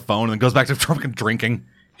hangs up the phone and then goes back to fucking drinking.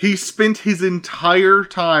 He spent his entire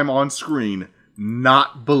time on screen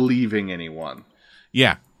not believing anyone.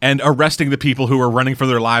 Yeah, and arresting the people who were running for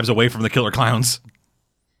their lives away from the killer clowns.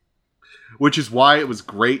 Which is why it was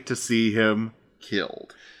great to see him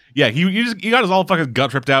killed. Yeah, he got his all fucking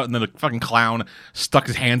gut ripped out, and then the fucking clown stuck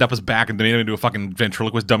his hand up his back and made him into a fucking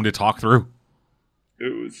ventriloquist dummy to talk through.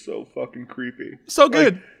 It was so fucking creepy. So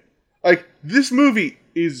good. Like, this movie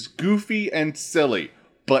is goofy and silly,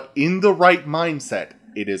 but in the right mindset,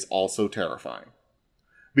 it is also terrifying.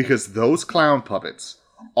 Because those clown puppets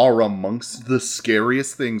are amongst the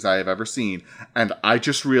scariest things I have ever seen, and I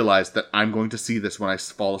just realized that I'm going to see this when I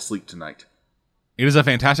fall asleep tonight. It is a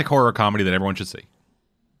fantastic horror comedy that everyone should see.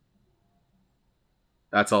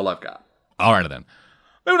 That's all I've got. All right, then.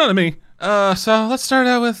 Moving on to me. So let's start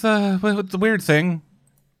out with the weird thing.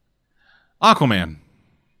 Aquaman.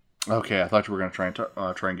 Okay, I thought you were going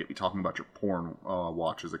to try and get me talking about your porn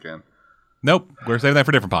watches again. Nope, we're saving that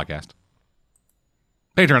for a different podcast.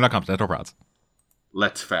 Patreon.com/prods.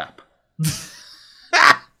 Let's fap.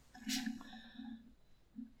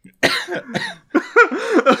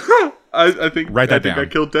 I think Write that down. I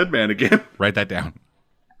killed Deadman again. Write that down.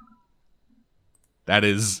 That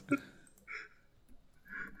is.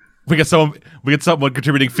 We get someone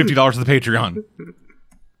contributing $50 to the Patreon.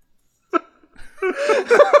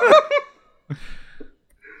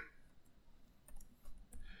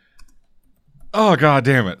 Oh, god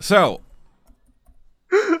damn it. So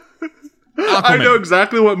Aquaman. I know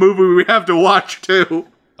exactly what movie we have to watch too.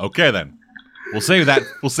 Okay, then. We'll save that.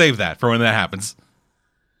 We'll save that for when that happens.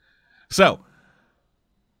 So,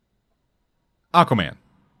 Aquaman.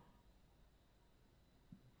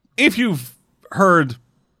 If you've heard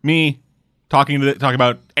me talking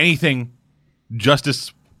about anything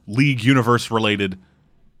Justice League universe related,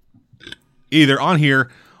 either on here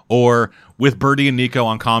or with Birdie and Nico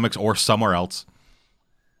on comics or somewhere else,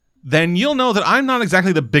 then you'll know that I'm not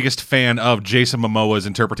exactly the biggest fan of Jason Momoa's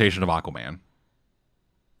interpretation of Aquaman.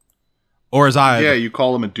 Or as Yeah, you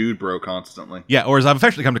call him a dude bro constantly. Yeah, or as I've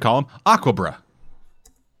affectionately come to call him, Aquabra.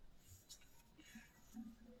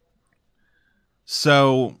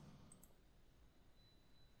 So,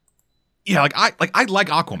 yeah, I like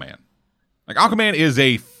Aquaman. Like, Aquaman is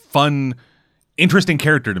a fun, interesting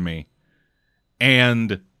character to me.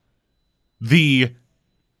 And the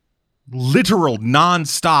literal,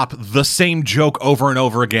 non-stop, the same joke over and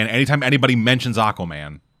over again anytime anybody mentions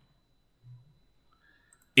Aquaman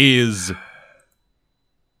is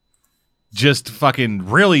just fucking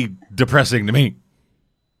really depressing to me.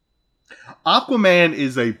 Aquaman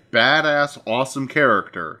is a badass, awesome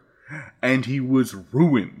character, and he was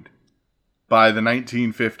ruined by the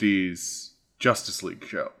 1950s Justice League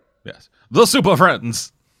show. Yes. The Super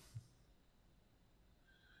Friends.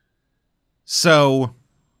 So,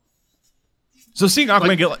 So seeing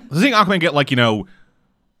Aquaman get like, you know,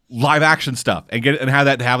 live action stuff and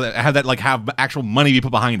have actual money be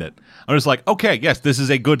put behind it, I'm just like, okay, yes, this is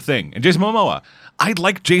a good thing. And Jason Momoa, I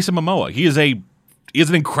like Jason Momoa. He is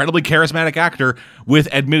an incredibly charismatic actor with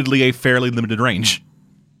admittedly a fairly limited range.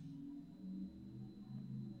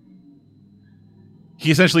 He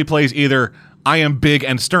essentially plays either I am big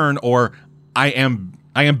and stern, or I am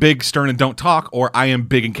big, stern, and don't talk, or I am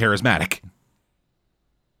big and charismatic.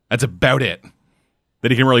 That's about it that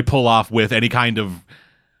he can really pull off with any kind of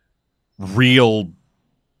real...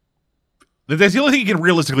 That's the only thing he can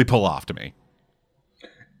realistically pull off to me.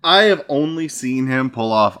 I have only seen him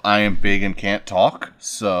pull off I am big and can't talk,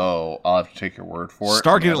 so I'll have to take your word for it.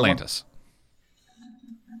 Stargate Atlantis.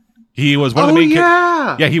 He was one of the main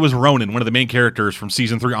yeah, he was Ronan, one of the main characters from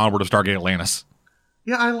season 3 onward of Stargate Atlantis.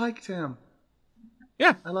 Yeah, I liked him.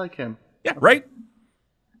 Yeah. I like him. Yeah, right?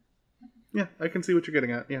 Yeah, I can see what you're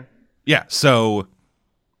getting at, yeah. Yeah, so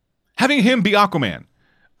having him be Aquaman,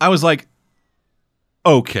 I was like,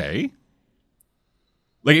 okay.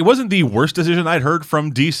 Like, it wasn't the worst decision I'd heard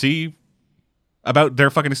from DC about their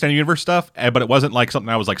fucking extended universe stuff, but it wasn't like something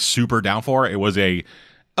I was like super down for. It was okay,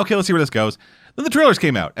 let's see where this goes. Then the trailers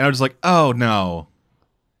came out, and I was just like, oh no.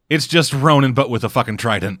 It's just Ronan, but with a fucking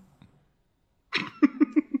trident.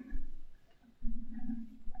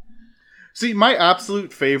 See, my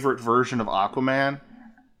absolute favorite version of Aquaman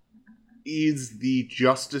is the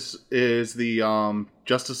Justice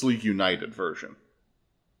League United version.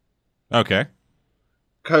 Okay.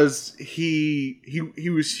 Because he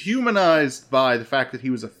was humanized by the fact that he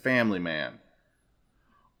was a family man.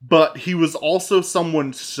 But he was also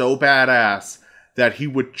someone so badass that he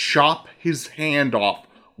would chop his hand off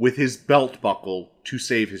with his belt buckle to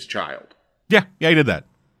save his child. Yeah, he did that.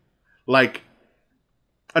 Like,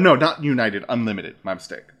 no, not United, Unlimited, my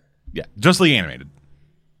mistake. Yeah, Just League Animated.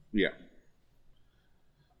 Yeah.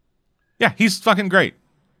 Yeah, he's fucking great.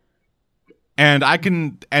 And I've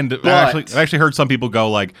actually heard some people go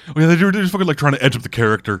like, oh, yeah, they're just fucking like trying to edge up the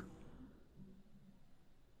character.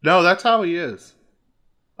 No, that's how he is.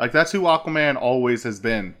 Like, that's who Aquaman always has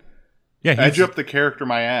been. Yeah, edge up the character,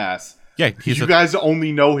 my ass. Yeah, you guys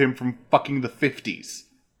only know him from fucking the 50s.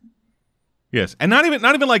 Yes, and not even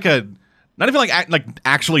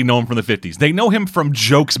actually know him from the 50s. They know him from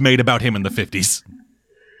jokes made about him in the 50s.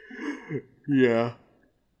 Yeah.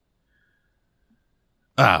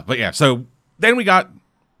 But yeah, so then we got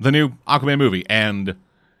the new Aquaman movie, and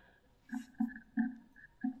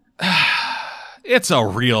it's a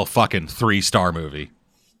real fucking 3-star movie.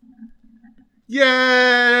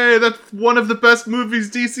 Yay! That's one of the best movies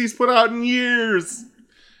DC's put out in years.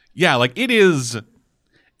 Yeah, like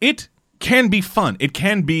it can be fun. It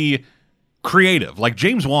can be creative. Like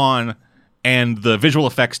James Wan and the visual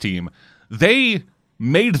effects team, they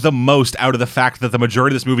made the most out of the fact that the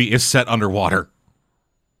majority of this movie is set underwater.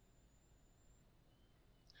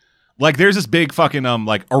 Like there's this big fucking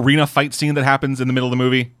like arena fight scene that happens in the middle of the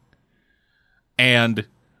movie. And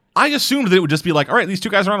I assumed that it would just be like, all right, these two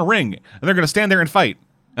guys are on a ring and they're going to stand there and fight.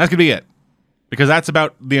 That's going to be it. Because that's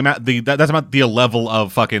about that's about the level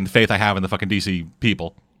of fucking faith I have in the fucking DC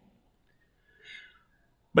people.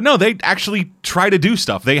 But no, they actually try to do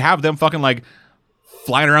stuff. They have them fucking like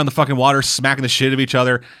flying around the fucking water, smacking the shit of each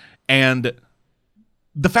other. And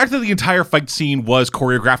the fact that the entire fight scene was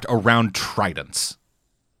choreographed around tridents.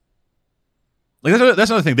 Like that's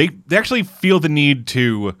another thing. They actually feel the need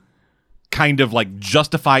to kind of like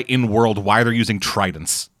justify in world why they're using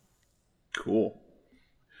tridents. Cool.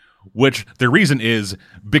 Which the reason is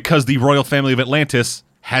because the royal family of Atlantis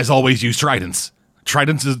has always used tridents. A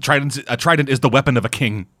trident is the weapon of a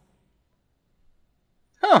king.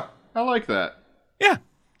 Huh. I like that. Yeah.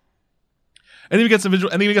 And then we get some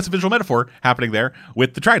visual metaphor happening there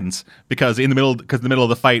with the tridents, because in the middle of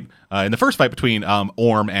the fight, in the first fight between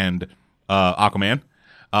Orm and Aquaman,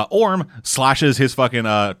 Orm slashes his fucking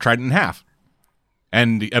trident in half.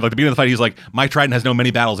 And at like the beginning of the fight, he's like, "My trident has known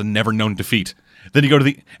many battles and never known defeat." Then you go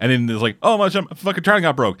to and then it's like, "Oh, my fucking trident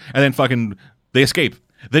got broke," and then fucking they escape.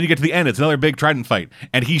 Then you get to the end, it's another big trident fight,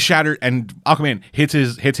 and he shattered, and Aquaman hits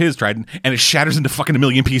his trident, and it shatters into fucking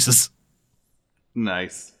 1,000,000 pieces.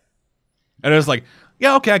 Nice. And I was like,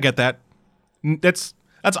 yeah, okay, I get that. That's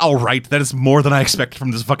all right. That is more than I expected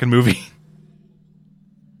from this fucking movie.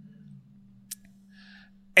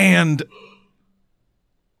 And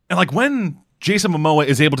like when Jason Momoa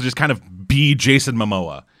is able to just kind of be Jason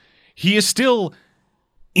Momoa, he is still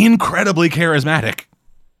incredibly charismatic.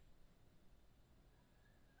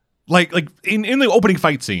 Like in the opening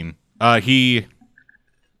fight scene, he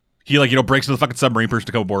like, you know, breaks into the fucking submarine, person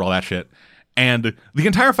to come aboard, all that shit. And the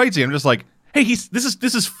entire fight scene, I'm just like, hey,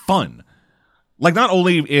 this is fun. Like, not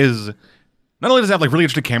only does it have like really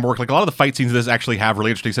interesting camera work, like a lot of the fight scenes of this actually have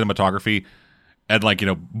really interesting cinematography and like, you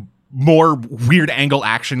know, more weird angle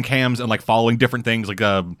action cams and like following different things. Like,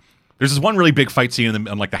 there's this one really big fight scene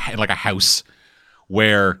in like a house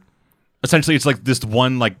where essentially it's like this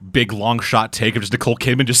one like big long shot take of just Nicole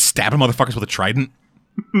Kidman just stabbing motherfuckers with a trident.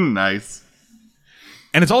 Nice.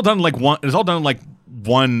 And it's all done like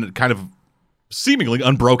one kind of seemingly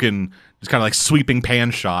unbroken, just kind of like sweeping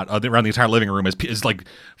pan shot around the entire living room as like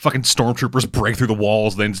fucking stormtroopers break through the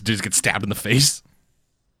walls, then just get stabbed in the face.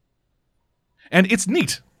 And it's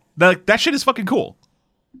neat. That shit is fucking cool.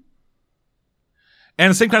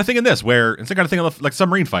 And the same kind of thing in this, where it's the kind of thing in the like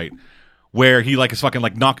submarine fight, where he like is fucking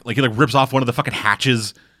like he like rips off one of the fucking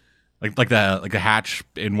hatches, like the hatch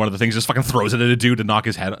in one of the things, just fucking throws it at a dude to knock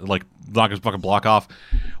his fucking block off.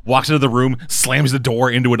 Walks into the room, slams the door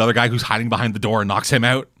into another guy who's hiding behind the door and knocks him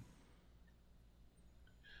out.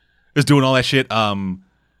 Is doing all that shit. And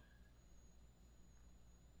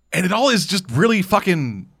it all is just really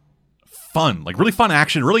fucking fun. Like really fun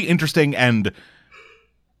action, really interesting and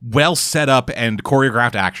well set up and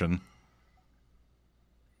choreographed action.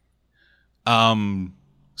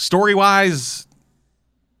 Story-wise,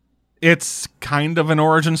 it's kind of an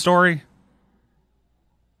origin story.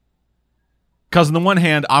 Because on the one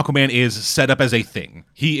hand, Aquaman is set up as a thing.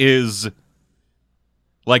 He is...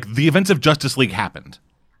 like, the events of Justice League happened.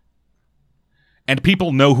 And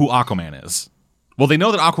people know who Aquaman is. Well, they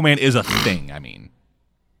know that Aquaman is a thing, I mean.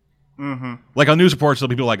 Mm-hmm. Like, on news reports, there'll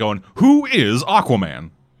be people like going, who is Aquaman?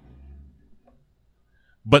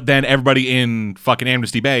 But then everybody in fucking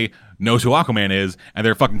Amnesty Bay knows who Aquaman is, and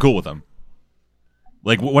they're fucking cool with him.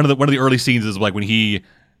 Like, one of the early scenes is like when he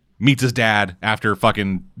meets his dad after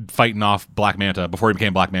fucking fighting off Black Manta before he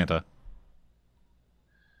became Black Manta.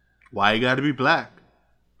 Why you gotta be black?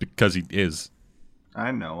 Because he is.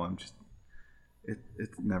 I know, I'm just...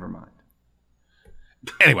 It's never mind.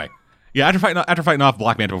 Anyway, yeah, after fighting off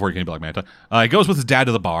Black Manta before he became Black Manta, he goes with his dad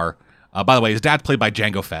to the bar. By the way, his dad's played by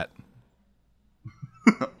Jango Fett.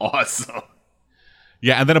 Awesome.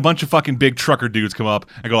 Yeah, and then a bunch of fucking big trucker dudes come up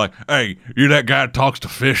and go like, hey, you that guy that talks to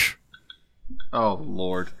fish? Oh,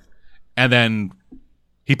 Lord. And then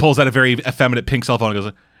he pulls out a very effeminate pink cell phone and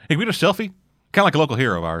goes, hey, can we do a selfie? Kind of like a local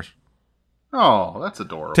hero of ours. Oh, that's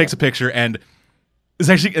adorable. Takes a picture, and it's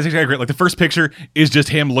actually great. Like, the first picture is just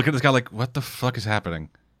him looking at this guy like, what the fuck is happening?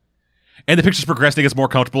 And the picture's progressing, it gets more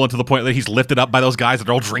comfortable until the point that he's lifted up by those guys that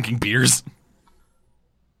are all drinking beers.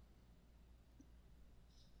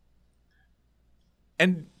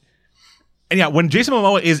 And yeah, when Jason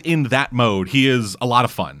Momoa is in that mode, he is a lot of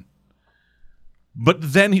fun. But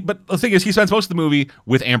the thing is, he spends most of the movie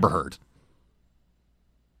with Amber Heard,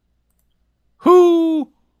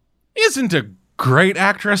 who isn't a great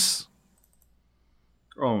actress.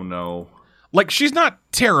 Oh, no. Like, she's not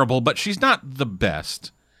terrible, but she's not the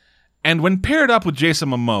best. And when paired up with Jason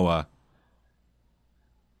Momoa,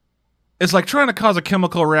 it's like trying to cause a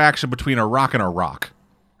chemical reaction between a rock and a rock.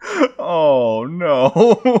 Oh,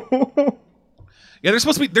 no. Yeah, they're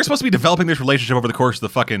supposed to be developing this relationship over the course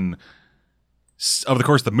of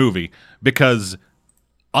the movie, because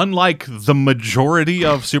unlike the majority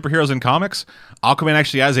of superheroes in comics, Aquaman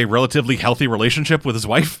actually has a relatively healthy relationship with his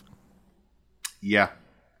wife. Yeah.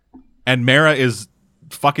 And Mera is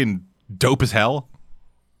fucking dope as hell.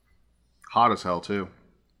 Hot as hell, too.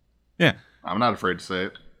 Yeah. I'm not afraid to say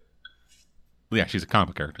it. Yeah, she's a comic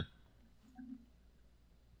book character.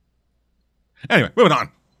 Anyway, moving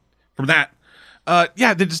on from that.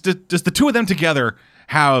 Yeah, just the two of them together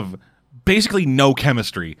have basically no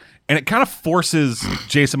chemistry, and it kind of forces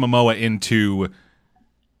Jason Momoa into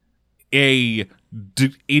a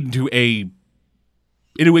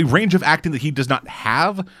range of acting that he does not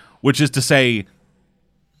have, which is to say,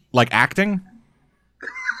 like acting.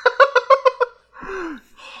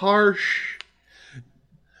 Harsh.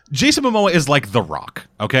 Jason Momoa is like The Rock,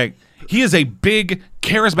 okay? He is a big,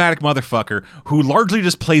 charismatic motherfucker who largely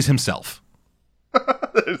just plays himself.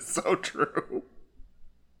 That is so true.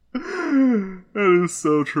 That is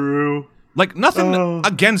so true. Like, nothing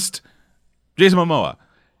against Jason Momoa.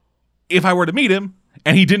 If I were to meet him,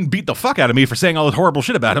 and he didn't beat the fuck out of me for saying all this horrible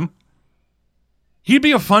shit about him, he'd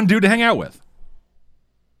be a fun dude to hang out with.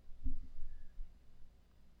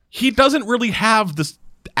 He doesn't really have the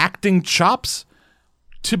acting chops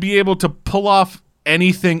to be able to pull off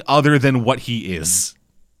anything other than what he is.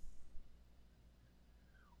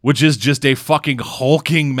 Which is just a fucking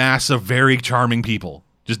hulking mass of very charming people.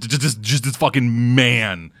 Just this fucking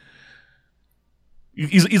man.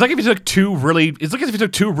 He's like if you took two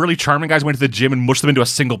really charming guys, went to the gym and mushed them into a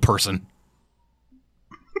single person.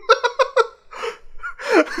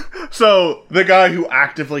 So, the guy who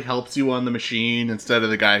actively helps you on the machine instead of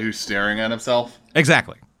the guy who's staring at himself?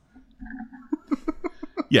 Exactly.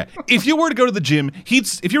 Yeah. If you were to go to the gym,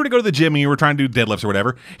 if you were to go to the gym and you were trying to do deadlifts or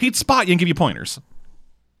whatever, he'd spot you and give you pointers.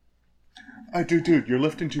 Dude, you're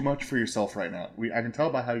lifting too much for yourself right now. I can tell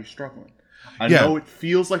by how you're struggling. I know it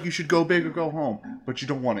feels like you should go big or go home, but you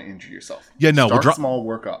don't want to injure yourself. Yeah, no, Start small,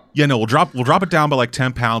 work up. Yeah, no, we'll drop it down by like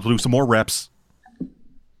 10 pounds. We'll do some more reps.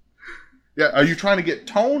 Yeah, are you trying to get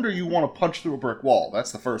toned or you want to punch through a brick wall?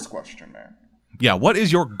 That's the first question, man. Yeah, what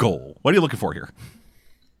is your goal? What are you looking for here?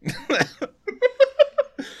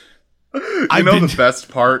 The best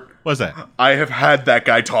part? What's that? I have had that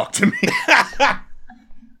guy talk to me.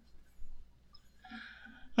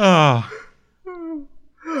 Oh.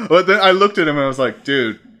 But then I looked at him and I was like,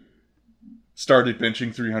 dude, started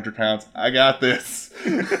benching 300 pounds. I got this.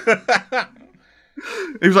 He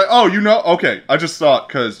was like, oh, okay. I just thought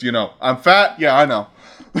because, I'm fat. Yeah, I know.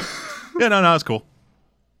 Yeah, no, it's cool.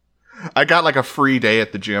 I got like a free day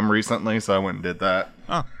at the gym recently, so I went and did that.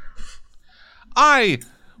 Oh. I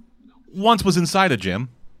once was inside a gym.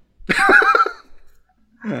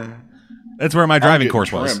 That's where my driving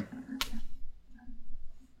course was.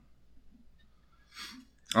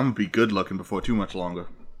 I'm going to be good looking before too much longer.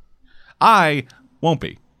 I won't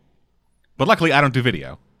be. But luckily, I don't do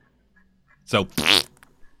video. So.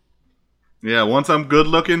 Yeah, once I'm good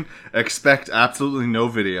looking, expect absolutely no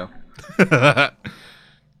video.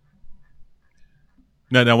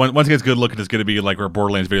 No, once it gets good looking, it's going to be like where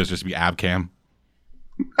Borderlands videos just to be ab cam.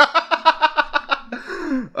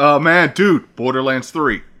 Oh, man, dude. Borderlands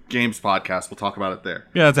 3. Games podcast. We'll talk about it there.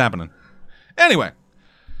 Yeah, that's happening. Anyway.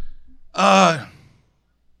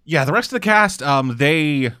 Yeah, the rest of the cast,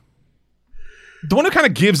 the one who kind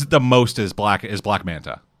of gives it the most is Black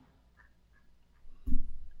Manta.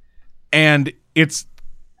 And it's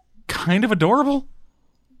kind of adorable.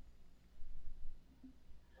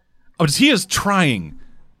 Oh, he is trying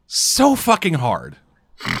so fucking hard.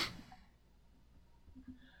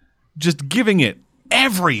 Just giving it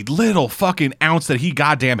every little fucking ounce that he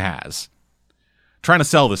goddamn has. Trying to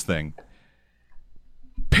sell this thing.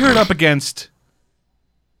 Paired up against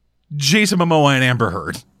Jason Momoa and Amber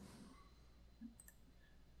Heard.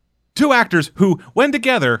 Two actors who, when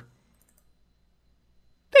together,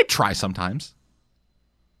 they try sometimes.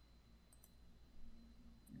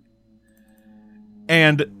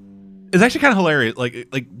 And it's actually kind of hilarious. Like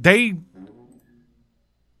they...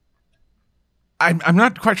 I'm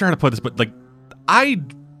not quite sure how to put this, but like I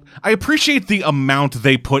appreciate the amount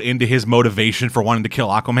they put into his motivation for wanting to kill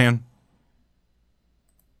Aquaman.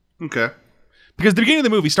 Okay. Because the beginning of the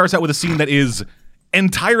movie starts out with a scene that is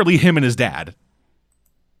entirely him and his dad.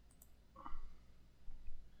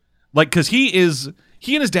 Like, because he and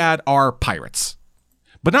his dad are pirates.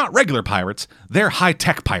 But not regular pirates. They're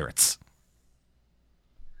high-tech pirates.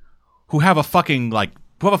 Who have a fucking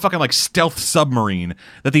stealth submarine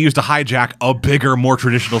that they use to hijack a bigger, more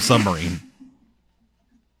traditional submarine.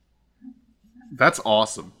 That's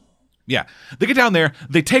awesome. Yeah. They get down there,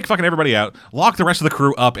 they take fucking everybody out, lock the rest of the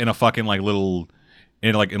crew up in a fucking like little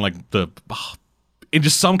in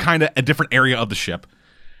just some kind of a different area of the ship.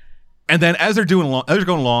 And then as they're going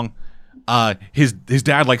along, his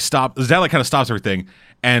dad kind of stops everything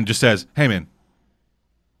and just says, "Hey man,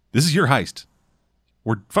 this is your heist.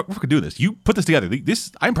 We're fucking do this. You put this together.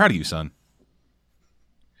 I'm proud of you, son."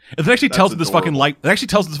 It actually tells him this fucking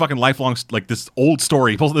lifelong, like, this old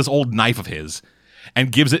story. He pulls out this old knife of his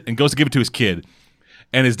and gives it and goes to give it to his kid.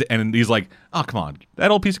 And he's like, "Oh, come on.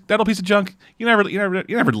 That old piece of junk. You never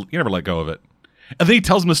let go of it." And then he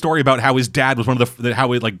tells him the story about how his dad was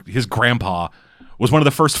his grandpa was one of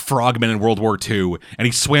the first frogmen in World War II, and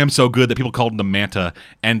he swam so good that people called him the Manta,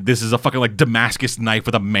 and this is a fucking like Damascus knife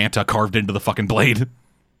with a manta carved into the fucking blade.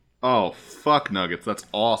 Oh, fuck nuggets. That's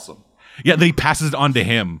awesome. Yeah, then he passes it on to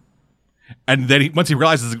him. And then once he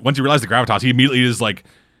realizes the gravitas, he immediately is like,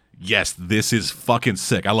 "Yes, this is fucking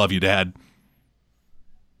sick. I love you, Dad."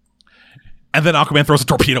 And then Aquaman throws a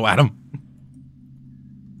torpedo at him.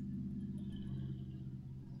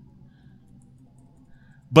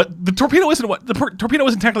 But the torpedo isn't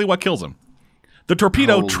technically what kills him. The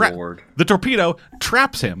torpedo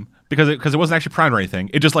traps him because it wasn't actually primed or anything.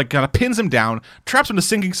 It just like kind of pins him down, traps him in a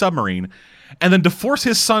sinking submarine, and then to force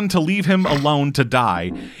his son to leave him alone to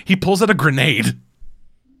die, he pulls out a grenade.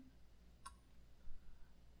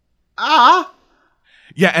 Yeah,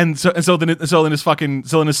 and so then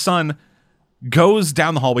his son goes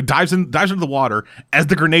down the hallway, dives into the water as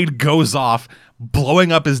the grenade goes off,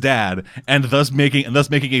 blowing up his dad, and thus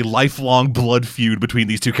making a lifelong blood feud between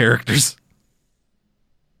these two characters.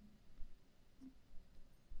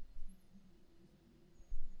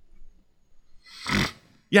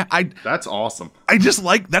 Yeah, That's awesome. I just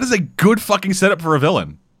like that is a good fucking setup for a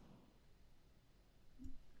villain.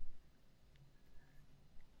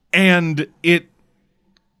 And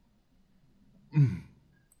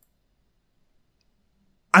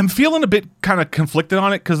I'm feeling a bit kind of conflicted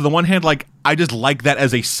on it because on the one hand, like, I just like that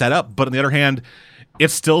as a setup, but on the other hand,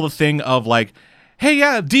 it's still the thing of like, hey,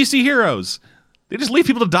 yeah, DC heroes, they just leave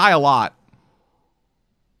people to die a lot.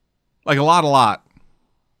 Like, a lot.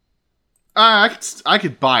 I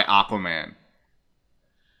could buy Aquaman.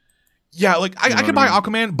 Yeah, like, I could buy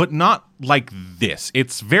Aquaman, but not like this.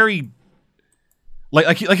 It's very...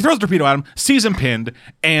 Like he throws a torpedo at him, sees him pinned,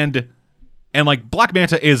 and like, Black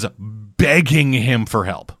Manta is begging him for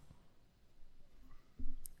help.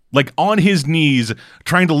 Like, on his knees,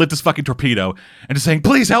 trying to lift this fucking torpedo, and just saying,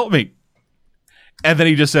 please help me. And then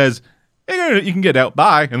he just says, hey, you can get out,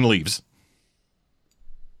 bye, and leaves.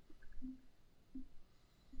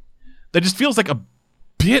 That just feels like a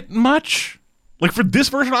bit much. Like, for this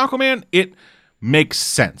version of Aquaman, it makes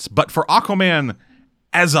sense. But for Aquaman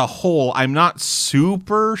as a whole, I'm not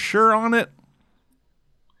super sure on it.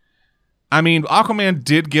 I mean, Aquaman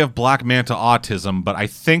did give Black Manta autism, but I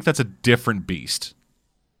think that's a different beast.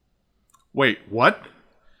 Wait, what?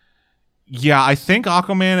 Yeah, I think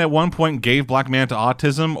Aquaman at one point gave Black Manta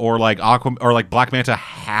autism, or like Black Manta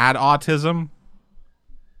had autism.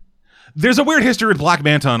 There's a weird history with Black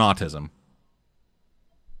Manta and autism.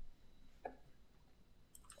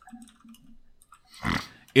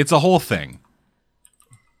 It's a whole thing.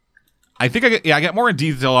 I think I get more in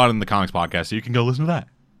detail on it in the comics podcast, so you can go listen to that.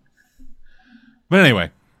 But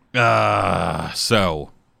anyway,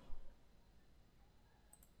 so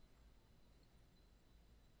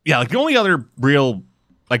yeah, like, the only other real,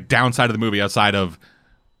 like, downside of the movie outside of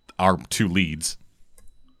our two leads,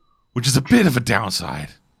 which is a bit of a downside,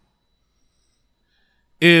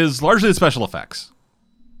 is largely the special effects.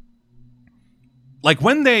 Like,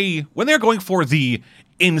 when they're going for the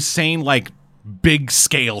insane, like, big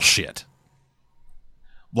scale shit,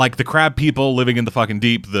 like the crab people living in the fucking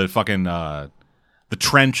deep, the fucking the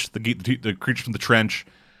trench, the creatures from the trench,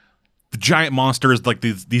 the giant monsters, like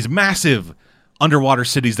these massive underwater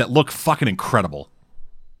cities that look fucking incredible.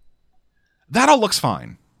 That all looks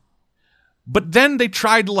fine. But then they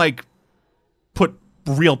tried to, like, put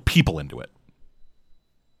real people into it.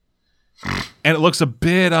 And it looks a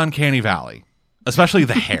bit Uncanny Valley. Especially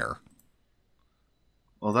the hair.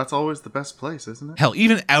 Well, that's always the best place, isn't it? Hell,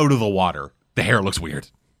 even out of the water, the hair looks weird.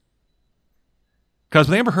 Because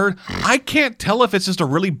with Amber Heard, I can't tell if it's just a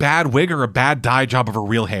really bad wig or a bad dye job of her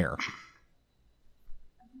real hair.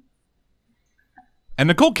 And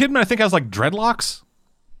Nicole Kidman, I think, has, like, dreadlocks.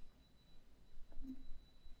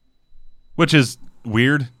 Which is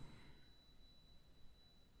weird.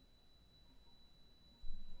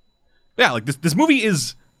 Yeah, like, this movie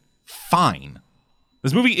is fine.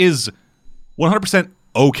 This movie is 100%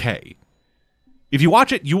 okay. If you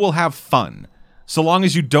watch it, you will have fun. So long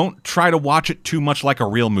as you don't try to watch it too much like a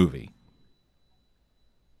real movie.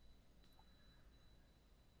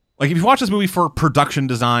 Like, if you watch this movie for production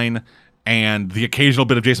design and the occasional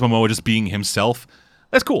bit of Jason Momoa just being himself,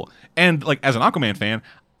 that's cool. And, like, as an Aquaman fan,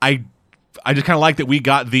 I just kind of like that we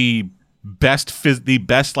got the best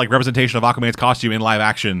like, representation of Aquaman's costume in live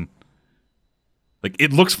action. Like,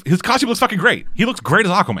 his costume looks fucking great. He looks great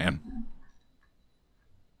as Aquaman.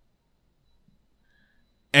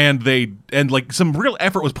 And like, some real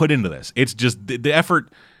effort was put into this. It's just the effort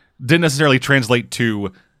didn't necessarily translate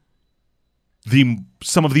to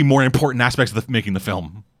some of the more important aspects of making the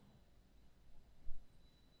film.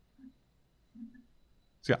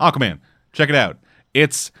 So, yeah, Aquaman, check it out.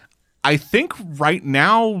 It's, I think, right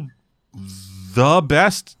now, the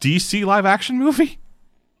best DC live action movie.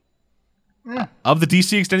 Yeah. Of the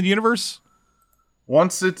DC Extended Universe.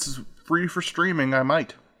 Once it's free for streaming, I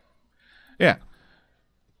might. Yeah.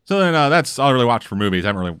 So then that's all I really watched for movies.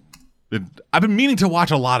 I've been meaning to watch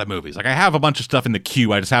a lot of movies. Like, I have a bunch of stuff in the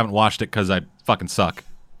queue. I just haven't watched it because I fucking suck.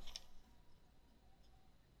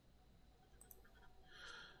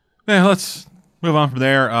 Yeah, let's move on from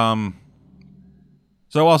there.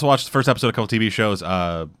 So I also watched the first episode of a couple TV shows.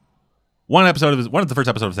 One of the first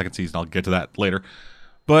episode of the second season. I'll get to that later.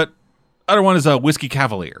 But other one is Whiskey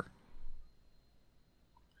Cavalier.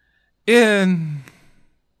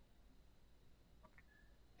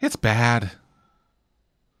 It's bad.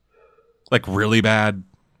 Like, really bad.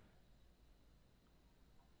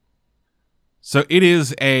 So it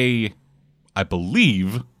is I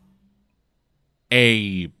believe,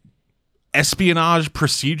 a espionage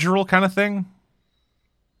procedural kind of thing.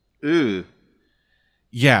 Ew.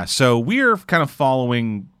 Yeah, so we're kind of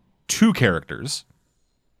following two characters.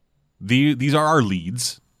 These are our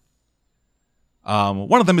leads.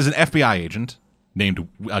 One of them is an FBI agent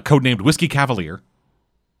codenamed Whiskey Cavalier.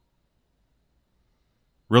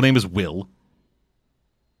 Real name is Will.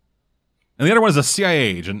 And the other one is a CIA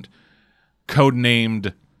agent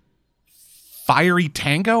codenamed Fiery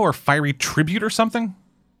Tango or Fiery Tribute or something.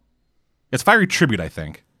 It's Fiery Tribute, I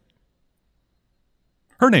think.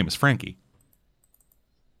 Her name is Frankie.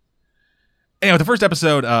 Anyway, the first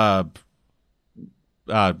episode,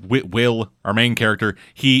 Will, our main character,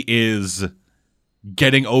 he is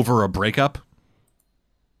getting over a breakup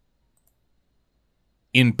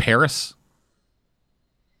in Paris.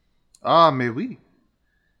 Ah, mais oui.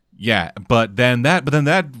 Yeah, but then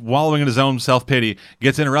that wallowing in his own self-pity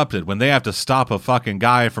gets interrupted when they have to stop a fucking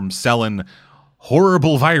guy from selling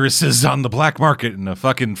horrible viruses on the black market in a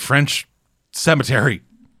fucking French cemetery.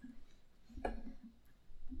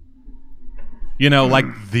 You know, like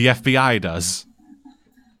the FBI does.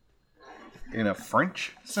 In a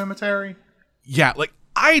French cemetery? Yeah, like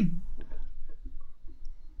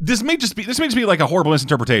this may just be like a horrible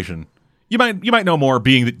misinterpretation. You might know more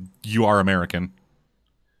being that you are American.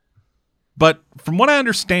 But from what I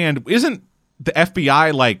understand, isn't the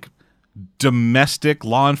FBI like domestic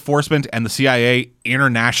law enforcement and the CIA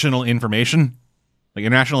international information? Like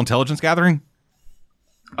international intelligence gathering?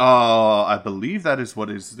 I believe that is what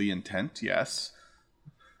is the intent, yes.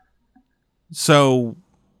 So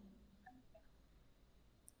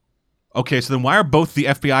okay, so then why are both the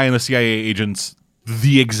FBI and the CIA agents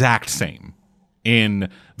the exact same in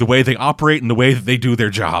the way they operate and the way that they do their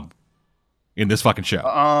job in this fucking show?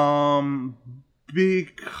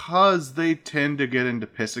 Because they tend to get into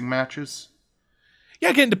pissing matches.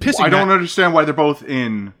 Yeah, get into pissing. I don't understand why they're both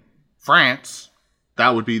in France.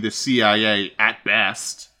 That would be the CIA at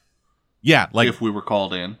best. Yeah, like if we were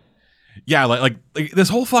called in. Yeah, like this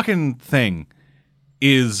whole fucking thing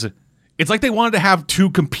is, it's like they wanted to have two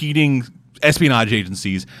competing espionage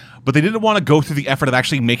agencies, but they didn't want to go through the effort of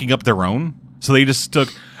actually making up their own. So they just took,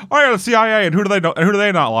 oh yeah, the CIA, and who do they know, and who do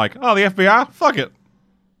they not like? Oh, the FBI? Fuck it.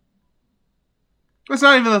 It's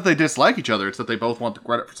not even that they dislike each other, it's that they both want the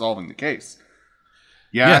credit for solving the case.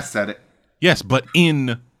 Yeah, yes. I said it. Yes, but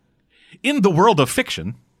in the world of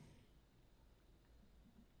fiction,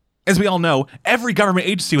 as we all know, every government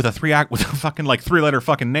agency with a fucking like 3-letter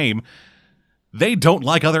fucking name, they don't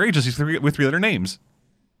like other agencies with 3-letter names.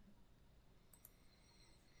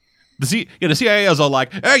 The CIA is all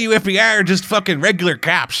like, oh, you FBI are just fucking regular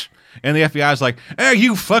cops. And the FBI is like, oh,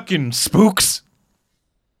 you fucking spooks.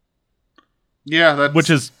 Yeah, which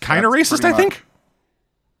is kind of racist, I think.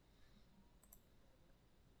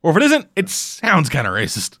 Or if it isn't, it sounds kind of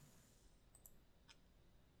racist.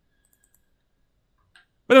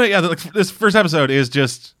 But anyway, yeah, this first episode is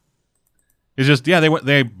just yeah,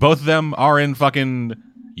 they both of them are in fucking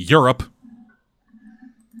Europe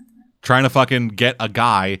trying to fucking get a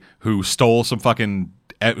guy who stole some fucking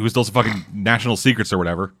national secrets or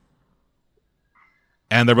whatever.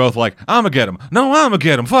 And they're both like, I'm gonna get him. No, I'm gonna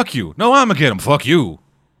get him. Fuck you. No, I'm gonna get him. Fuck you.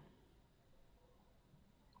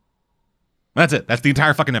 That's it. That's the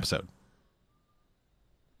entire fucking episode.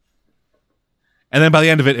 And then by the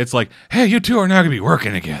end of it, it's like, hey, you two are now gonna be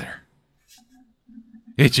working together.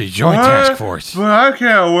 It's a joint task force. But I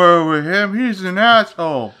can't work with him. He's an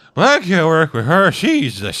asshole. But I can't work with her.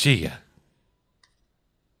 She's a Shia.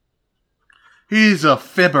 He's a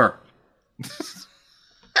fibber.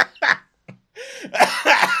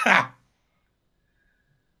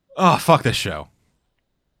 Oh, fuck this show.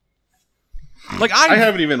 Like I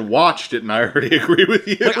haven't even watched it, and I already agree with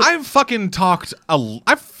you. Like I've fucking talked.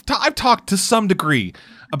 I've talked to some degree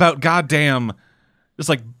about goddamn, just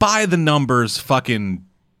like by the numbers, fucking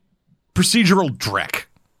procedural dreck.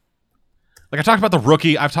 Like I talked about The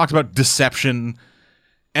Rookie. I've talked about Deception,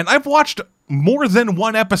 and I've watched more than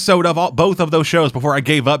one episode of both of those shows before I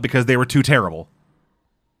gave up because they were too terrible.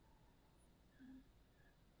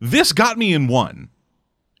 This got me in one,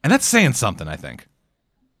 and that's saying something, I think.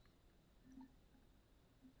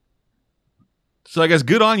 So I guess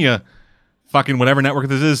good on you, fucking whatever network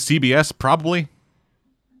this is, CBS probably.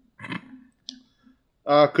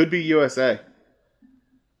 Could be USA.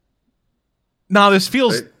 No, this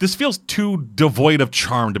feels too devoid of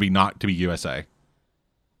charm to be USA.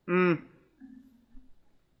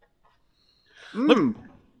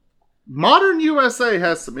 Modern USA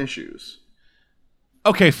has some issues.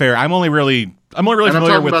 Okay, fair. I'm only really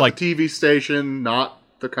familiar with about like the TV station, not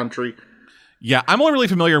the country. Yeah, I'm only really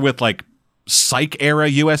familiar with like Psych era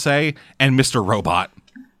USA and Mr. Robot.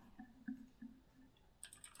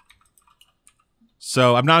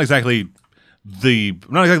 So I'm not exactly the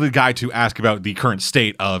guy to ask about the current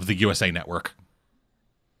state of the USA network.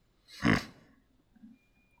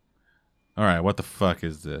 All right, what the fuck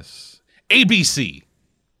is this? ABC.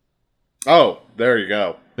 Oh, there you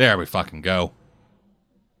go. There we fucking go.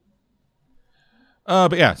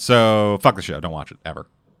 But yeah, so fuck the show. Don't watch it ever.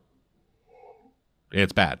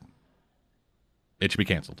 It's bad. It should be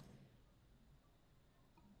canceled.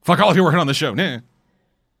 Fuck all of you working on this show. Nah.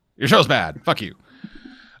 Your show's bad. Fuck you.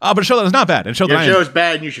 But a show that is not bad. And a show that Your show's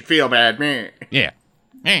bad and you should feel bad. Meh. Yeah.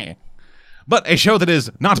 But a show that is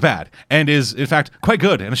not bad and is, in fact, quite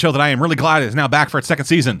good. And a show that I am really glad is now back for its second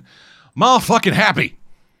season. Motherfucking Happy.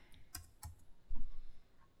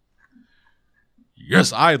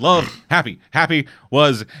 Yes, I love Happy. Happy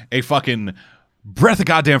was a fucking breath of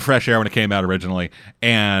goddamn fresh air when it came out originally.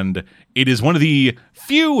 And it is one of the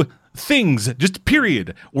few things, just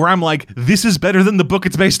period, where I'm like, this is better than the book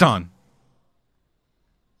it's based on.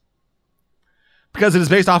 Because it is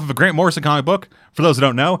based off of a Grant Morrison comic book. For those who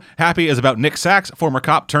don't know, Happy is about Nick Sachs, former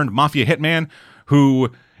cop turned mafia hitman,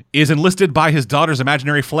 who is enlisted by his daughter's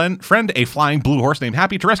imaginary friend, a flying blue horse named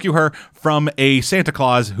Happy, to rescue her from a Santa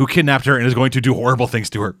Claus who kidnapped her and is going to do horrible things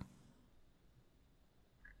to her.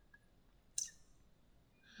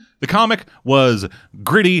 The comic was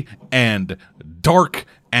gritty and dark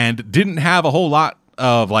and didn't have a whole lot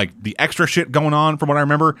of like the extra shit going on from what I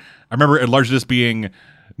remember. I remember it largely just being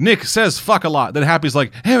Nick says fuck a lot. Then Happy's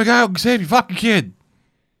like, hey, we gotta save your fucking kid.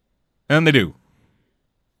 And they do.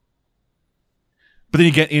 But then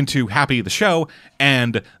you get into Happy the show,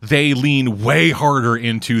 and they lean way harder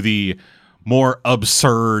into the more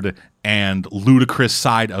absurd and ludicrous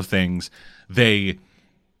side of things. They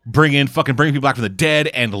bring people back from the dead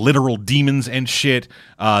and literal demons and shit.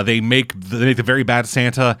 They make the very bad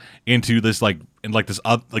Santa into this this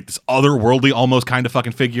otherworldly almost kind of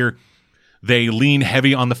fucking figure. They lean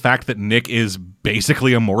heavy on the fact that Nick is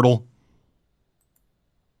basically immortal.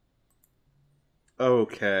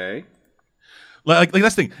 Okay. Like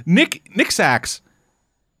that's the thing. Nick Sachs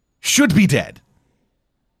should be dead.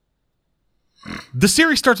 The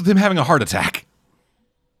series starts with him having a heart attack.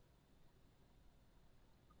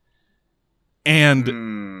 And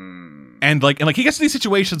he gets to these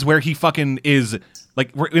situations where he fucking is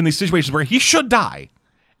like in these situations where he should die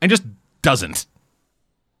and just doesn't.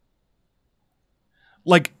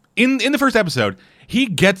 Like in the first episode, he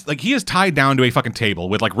is tied down to a fucking table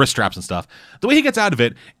with like wrist straps and stuff. The way he gets out of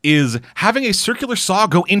it is having a circular saw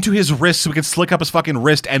go into his wrist so he can slick up his fucking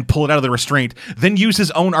wrist and pull it out of the restraint, then use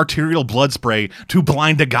his own arterial blood spray to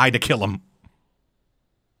blind a guy to kill him.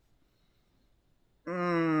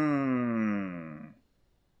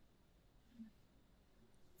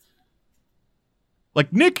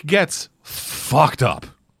 Like, Nick gets fucked up.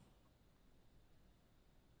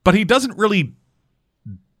 But he doesn't really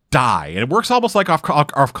die. And it works almost like off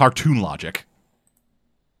cartoon logic.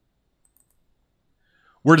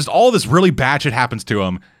 Where just all this really bad shit happens to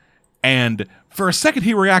him. And for a second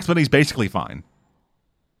he reacts, but he's basically fine.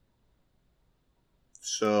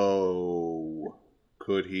 So,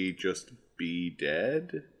 could he just be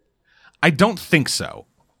dead? I don't think so.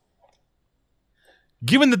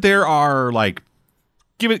 Given that there are, like...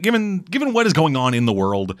 Given what is going on in the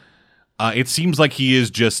world, it seems like he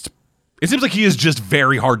is just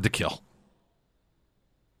very hard to kill.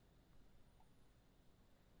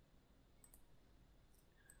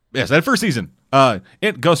 Yes, that first season,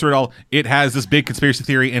 it goes through it all. It has this big conspiracy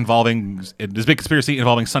theory involving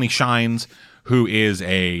Sonny Shines, who is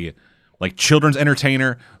a like children's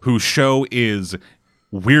entertainer whose show is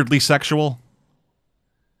weirdly sexual.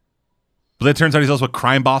 But then it turns out he's also a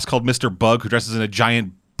crime boss called Mr. Bug, who dresses in a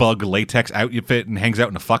giant bug latex outfit and hangs out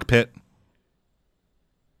in a fuck pit.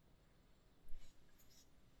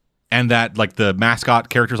 And that, like, the mascot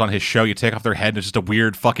characters on his show, you take off their head and it's just a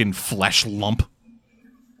weird fucking flesh lump.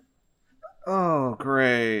 Oh,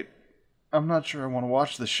 great. I'm not sure I want to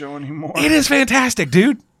watch the show anymore. It is fantastic,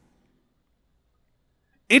 dude.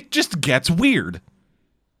 It just gets weird.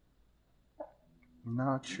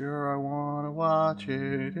 Not sure I want to watch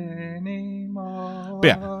it anymore. But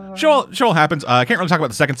yeah, show all happens. I can't really talk about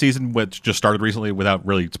the second season, which just started recently, without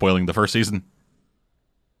really spoiling the first season.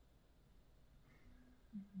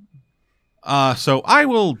 So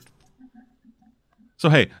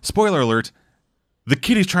hey, spoiler alert: the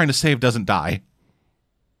kid he's trying to save doesn't die.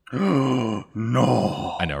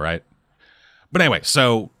 No, I know, right? But anyway,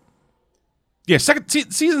 so yeah,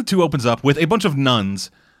 season 2 opens up with a bunch of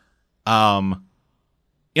nuns,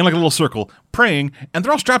 in like a little circle, praying, and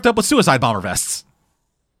they're all strapped up with suicide bomber vests.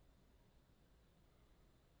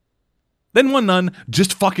 Then one nun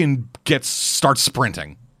just fucking starts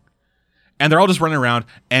sprinting. And they're all just running around,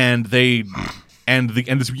 and this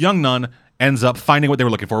young nun ends up finding what they were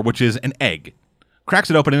looking for, which is an egg. Cracks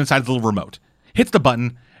it open, and inside is a little remote. Hits the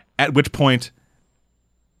button, at which point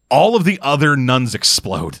all of the other nuns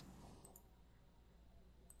explode.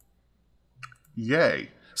 Yay.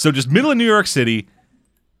 So just middle of New York City,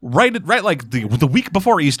 right like the week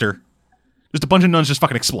before Easter, just a bunch of nuns just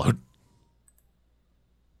fucking explode.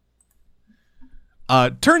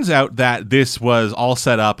 Turns out that this was all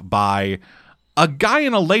set up by a guy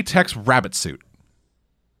in a latex rabbit suit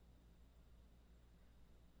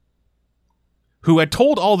who had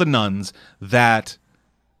told all the nuns that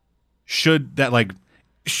should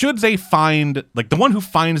they find, like, the one who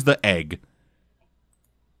finds the egg,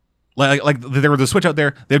 like there was a switch out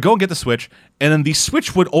there, they'd go and get the switch, and then the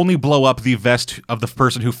switch would only blow up the vest of the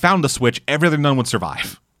person who found the switch. Every other nun would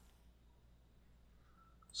survive.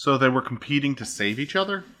 So they were competing to save each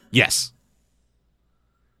other? Yes.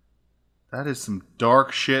 That is some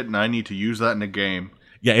dark shit, and I need to use that in a game.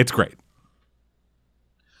 Yeah, it's great.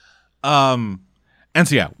 And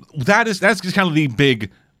so yeah, that's just kind of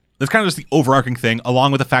that's kind of just the overarching thing,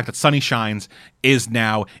 along with the fact that Sunny Shines is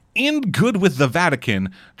now in good with the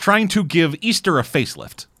Vatican, trying to give Easter a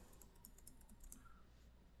facelift.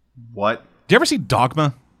 What? Do you ever see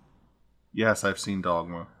Dogma? Yes, I've seen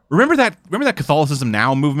Dogma. Remember that Catholicism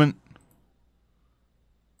Now movement?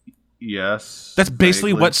 Yes. That's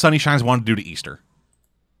basically what Sunny Shines wanted to do to Easter.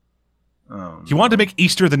 Oh, He wanted to make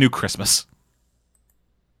Easter the new Christmas.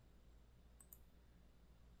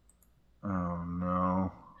 Oh,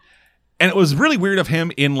 no. And it was really weird of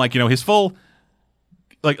him in, like, you know, his full,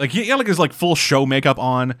 he had his full show makeup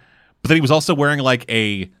on, but then he was also wearing like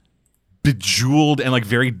a bejeweled and like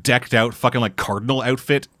very decked out fucking like cardinal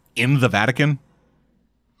outfit in the Vatican.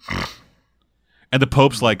 And the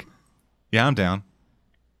Pope's like, yeah, I'm down.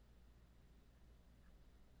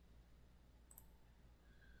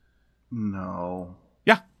 No.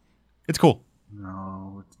 Yeah, it's cool.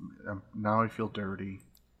 No. Now I feel dirty.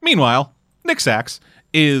 Meanwhile, Nick Sachs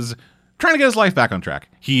is trying to get his life back on track.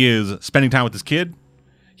 He is spending time with his kid.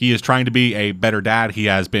 He is trying to be a better dad. He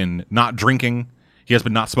has been not drinking. He has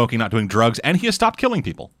been not smoking, not doing drugs, and he has stopped killing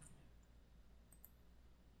people.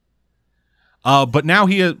 But now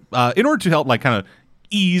he, in order to help, like, kind of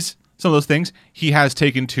ease some of those things, he has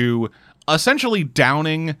taken to essentially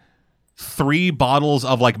downing 3 bottles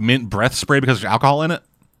of, like, mint breath spray because there's alcohol in it.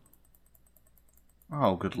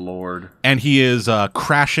 Oh, good lord. And he is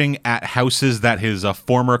crashing at houses that his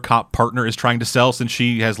former cop partner is trying to sell since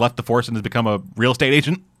she has left the force and has become a real estate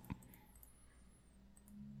agent.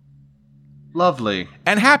 Lovely.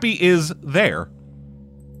 And Happy is there.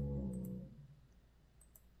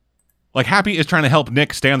 Like, Happy is trying to help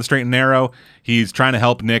Nick stay on the straight and narrow. He's trying to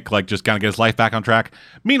help Nick, like, just kind of get his life back on track.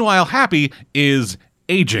 Meanwhile, Happy is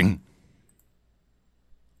aging.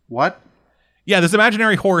 What? Yeah, this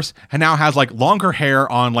imaginary horse now has, like, longer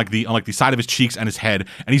hair on the side of his cheeks and his head,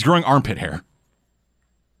 and he's growing armpit hair.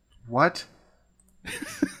 What?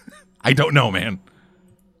 I don't know, man.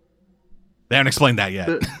 They haven't explained that yet.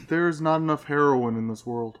 There is not enough heroin in this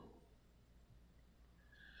world.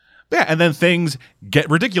 Yeah, and then things get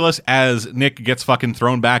ridiculous as Nick gets fucking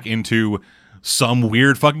thrown back into some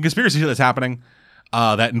weird fucking conspiracy that's happening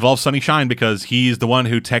that involves Sunny Shine because he's the one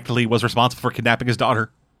who technically was responsible for kidnapping his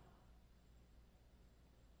daughter.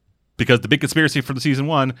 Because the big conspiracy for the season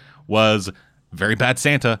 1 was Very Bad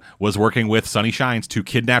Santa was working with Sunny Shines to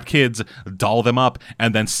kidnap kids, doll them up,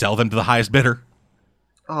 and then sell them to the highest bidder.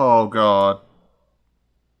 Oh, God.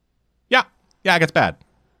 Yeah, it gets bad.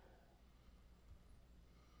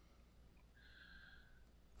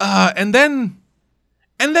 And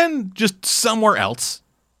then just somewhere else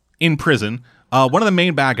in prison, one of the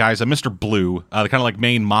main bad guys, Mr. Blue, the kind of like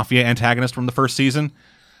main mafia antagonist from the first season,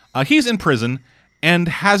 he's in prison and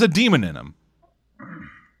has a demon in him.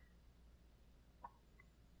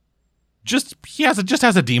 Just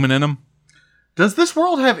has a demon in him. Does this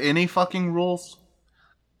world have any fucking rules?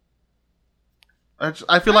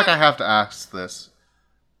 I feel like I have to ask this.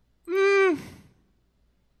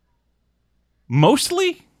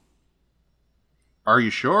 Mostly. Are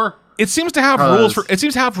you sure? It seems to have rules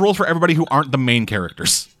for everybody who aren't the main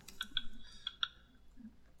characters.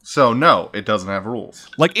 So no, it doesn't have rules.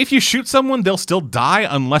 Like, if you shoot someone, they'll still die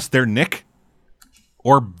unless they're Nick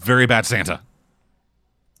or Very Bad Santa.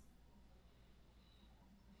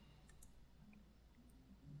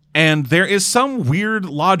 And there is some weird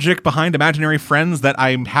logic behind imaginary friends that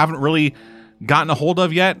I haven't really gotten a hold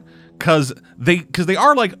of yet, because they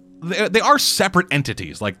are separate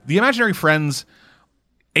entities. Like, the imaginary friends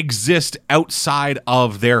exist outside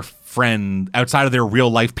of their real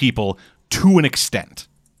life people to an extent.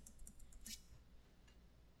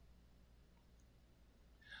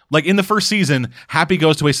 Like, in the first season, Happy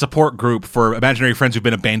goes to a support group for imaginary friends who've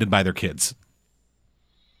been abandoned by their kids.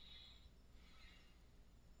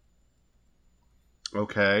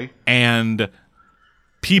 Okay. And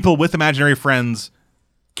people with imaginary friends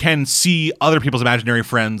can see other people's imaginary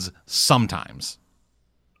friends sometimes.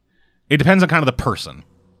 It depends on kind of the person.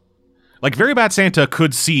 Like, Very Bad Santa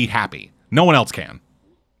could see Happy. No one else can.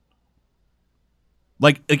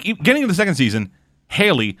 Like getting into the second season,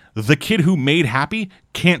 Haley, the kid who made Happy,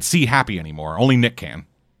 can't see Happy anymore. Only Nick can.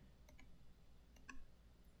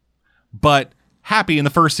 But Happy in the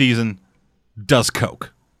first season does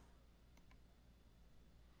coke.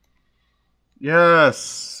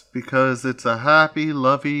 Yes, because it's a happy,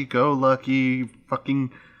 lovey-go-lucky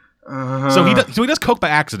fucking... So he does coke by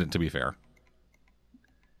accident, to be fair.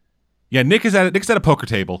 Yeah, Nick's at a poker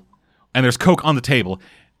table, and there's coke on the table.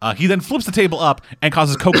 He then flips the table up and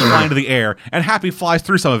causes coke to fly into the air, and Happy flies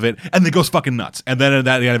through some of it, and then goes fucking nuts. And then at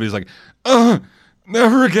the end of it, he's like,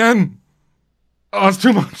 never again. Oh, it's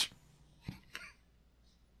too much.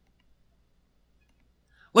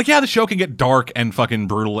 Like, yeah, the show can get dark and fucking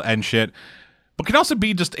brutal and shit, but can also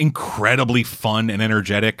be just incredibly fun and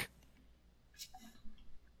energetic.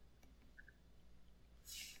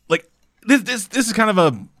 Like, this is kind of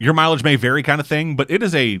a your mileage may vary kind of thing, but it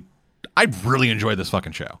is I really enjoyed this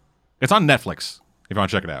fucking show. It's on Netflix, if you want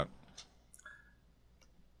to check it out.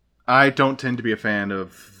 I don't tend to be a fan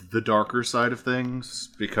of the darker side of things,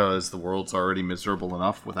 because the world's already miserable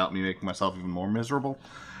enough without me making myself even more miserable.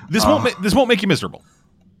 This won't make you miserable.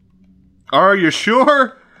 Are you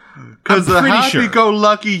sure? Because the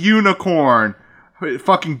happy-go-lucky unicorn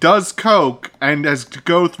fucking does coke and has to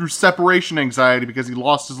go through separation anxiety because he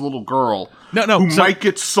lost his little girl. Who might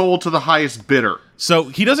get sold to the highest bidder. So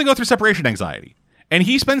he doesn't go through separation anxiety. And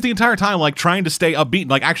he spends the entire time, like, trying to stay upbeat,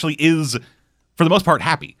 like, actually is, for the most part,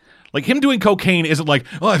 happy. Like, him doing cocaine isn't like,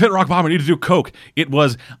 oh, I've hit rock bottom, I need to do coke. It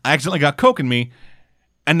was, I accidentally got coke in me,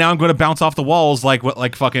 and now I'm going to bounce off the walls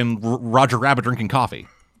like fucking Roger Rabbit drinking coffee.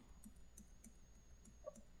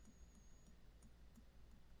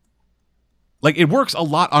 Like, it works a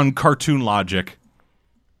lot on cartoon logic.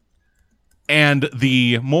 And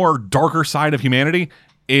the more darker side of humanity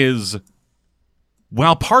is,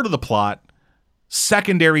 while part of the plot,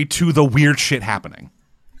 secondary to the weird shit happening.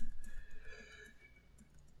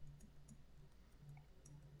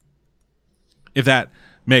 If that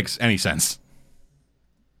makes any sense.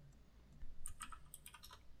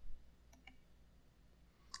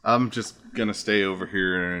 I'm just gonna stay over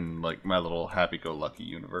here in, like, my little happy-go-lucky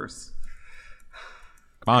universe.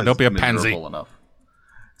 Come on, don't be a pansy. Enough.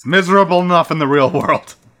 It's miserable enough in the real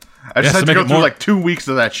world. I just had to go through like 2 weeks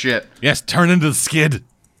of that shit. Yes, turn into the skid.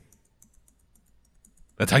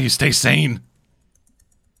 That's how you stay sane.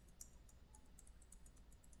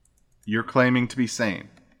 You're claiming to be sane.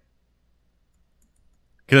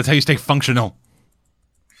 Okay, that's how you stay functional.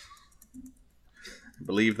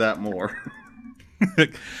 Believe that more.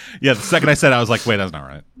 Yeah, the second I said it, I was like, wait, that's not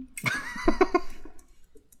right.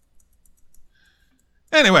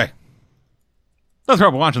 Anyway, that's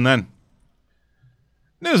what we're watching then.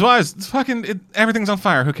 News-wise, it's everything's on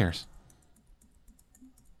fire. Who cares?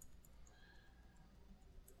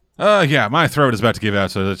 Yeah, my throat is about to give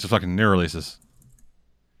out, so it's just fucking new releases.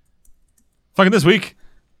 Fucking this week,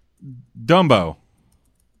 Dumbo.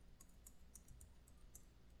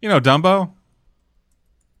 You know Dumbo?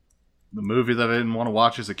 The movie that I didn't want to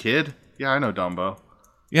watch as a kid? Yeah, I know Dumbo.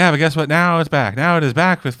 Yeah, but guess what? Now it's back. Now it is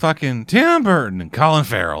back with fucking Tim Burton and Colin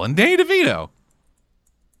Farrell and Danny DeVito.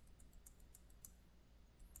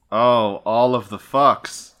 Oh, all of the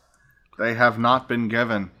fucks. They have not been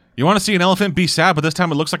given. You want to see an elephant be sad, but this time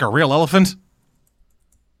it looks like a real elephant?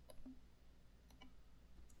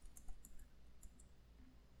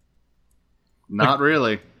 Not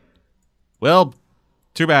really. Well,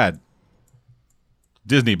 too bad.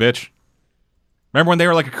 Disney, bitch. Remember when they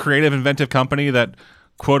were like a creative, inventive company that,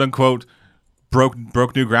 quote-unquote,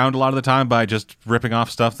 broke new ground a lot of the time by just ripping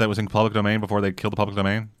off stuff that was in public domain before they killed the public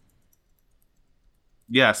domain?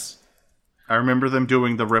 Yes. I remember them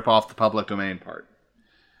doing the rip off the public domain part.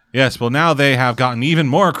 Yes, well now they have gotten even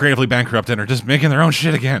more creatively bankrupt and are just making their own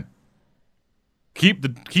shit again. Keep the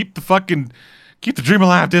dream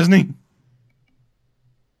alive, Disney.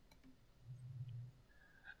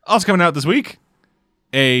 Also coming out this week,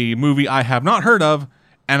 a movie I have not heard of,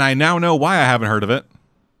 and I now know why I haven't heard of it.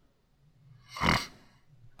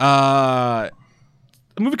 A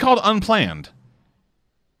movie called Unplanned.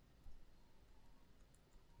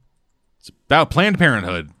 It's about Planned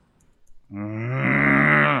Parenthood.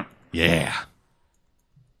 Yeah.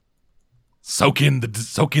 Soak in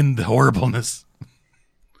the horribleness.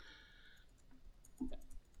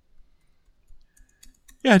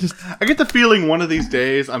 Yeah, I get the feeling one of these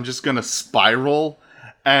days I'm just gonna spiral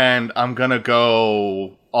and I'm gonna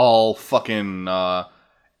go all fucking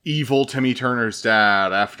evil Timmy Turner's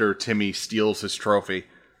dad after Timmy steals his trophy.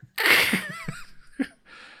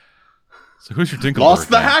 So who's your Dinkelberg? Lost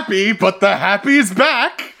the now? happy, but the happy is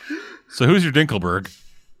back. So who's your Dinkelberg?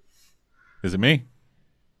 Is it me?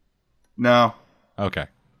 No, Okay.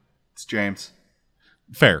 it's James.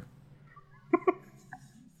 Fair.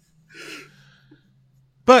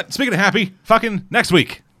 But speaking of happy, fucking next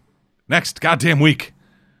week. Next goddamn week.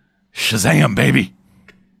 Shazam, baby.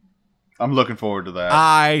 I'm looking forward to that.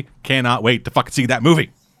 I cannot wait to fucking see that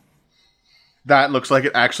movie. That looks like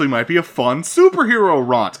it actually might be a fun superhero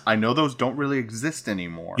raunt. I know those don't really exist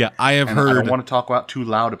anymore. Yeah, I have and I heard. don't want to talk out too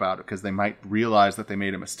loud about it because they might realize that they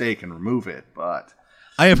made a mistake and remove it. But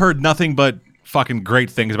I have heard nothing but fucking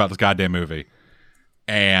great things about this goddamn movie.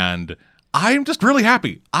 And I'm just really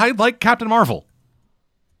happy. I like Captain Marvel.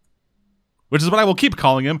 Which is what I will keep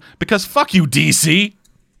calling him, because fuck you, DC.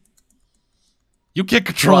 You can't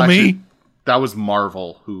control Well, actually, me. that was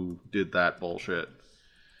Marvel who did that bullshit.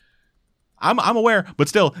 I'm aware, but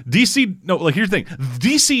still, DC. No, like here's the thing: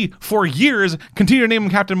 DC for years continued to name him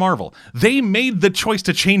Captain Marvel. They made the choice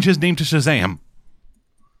to change his name to Shazam.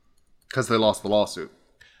 Because they lost the lawsuit.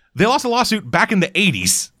 They lost a lawsuit back in the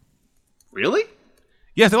 80s. Really?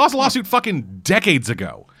 Yes, they lost a lawsuit fucking decades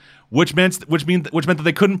ago, which meant that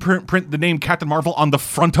they couldn't print the name Captain Marvel on the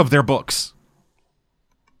front of their books.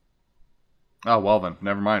 Oh, well then.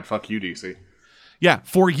 Never mind. Fuck you, DC. Yeah,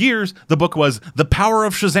 for years, the book was The Power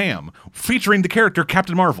of Shazam, featuring the character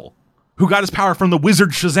Captain Marvel, who got his power from the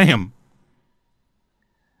wizard Shazam.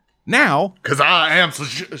 Now... Because I am...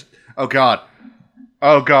 Oh, God.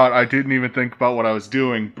 Oh, God. I didn't even think about what I was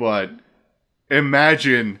doing, but...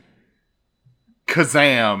 Imagine...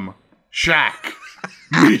 Kazam... Shaq...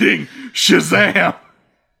 meeting Shazam!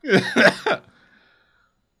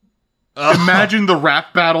 Imagine the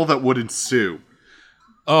rap battle that would ensue.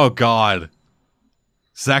 Oh, God.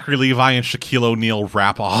 Zachary Levi and Shaquille O'Neal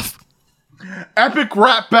rap off. Epic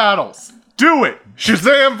rap battles! Do it!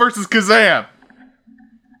 Shazam versus Kazam!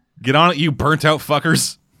 Get on it, you burnt-out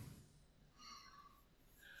fuckers.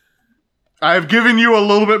 I have given you a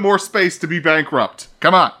little bit more space to be bankrupt.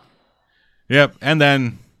 Come on. Yep, and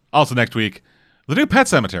then, also next week, the new Pet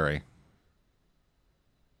Sematary.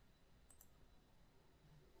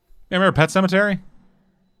 You remember Pet Sematary?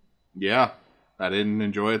 Yeah. I didn't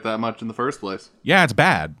enjoy it that much in the first place. Yeah, it's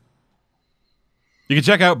bad. You can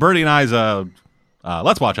check out Birdie and I's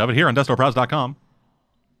Let's Watch of it here on DestroProds.com.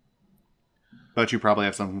 But you probably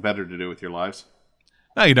have something better to do with your lives.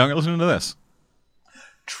 No, you don't. You're listening to this.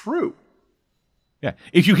 True. Yeah.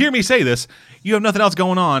 If you hear me say this, you have nothing else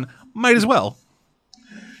going on. Might as well.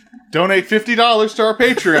 Donate $50 to our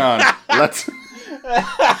Patreon. Let's...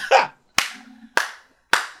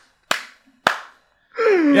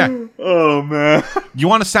 Yeah. Oh, man. You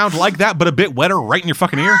want to sound like that, but a bit wetter right in your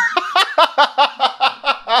fucking ear?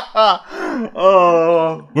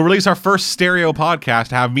 Oh. We'll release our first stereo podcast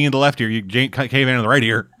to have me in the left ear, you cave in the right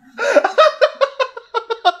ear.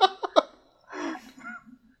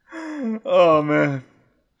 Oh, man.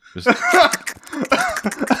 Just,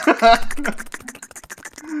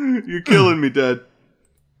 You're killing me, Dad.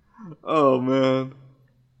 Oh, man.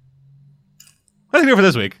 that's it for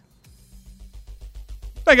this week.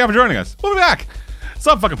 Thank you for joining us. We'll be back.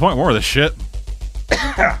 Some fucking point more of this shit.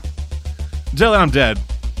 Until then, I'm dead.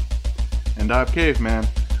 And I'm Caveman.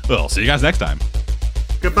 We'll see you guys next time.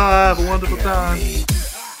 Goodbye. Have a wonderful time.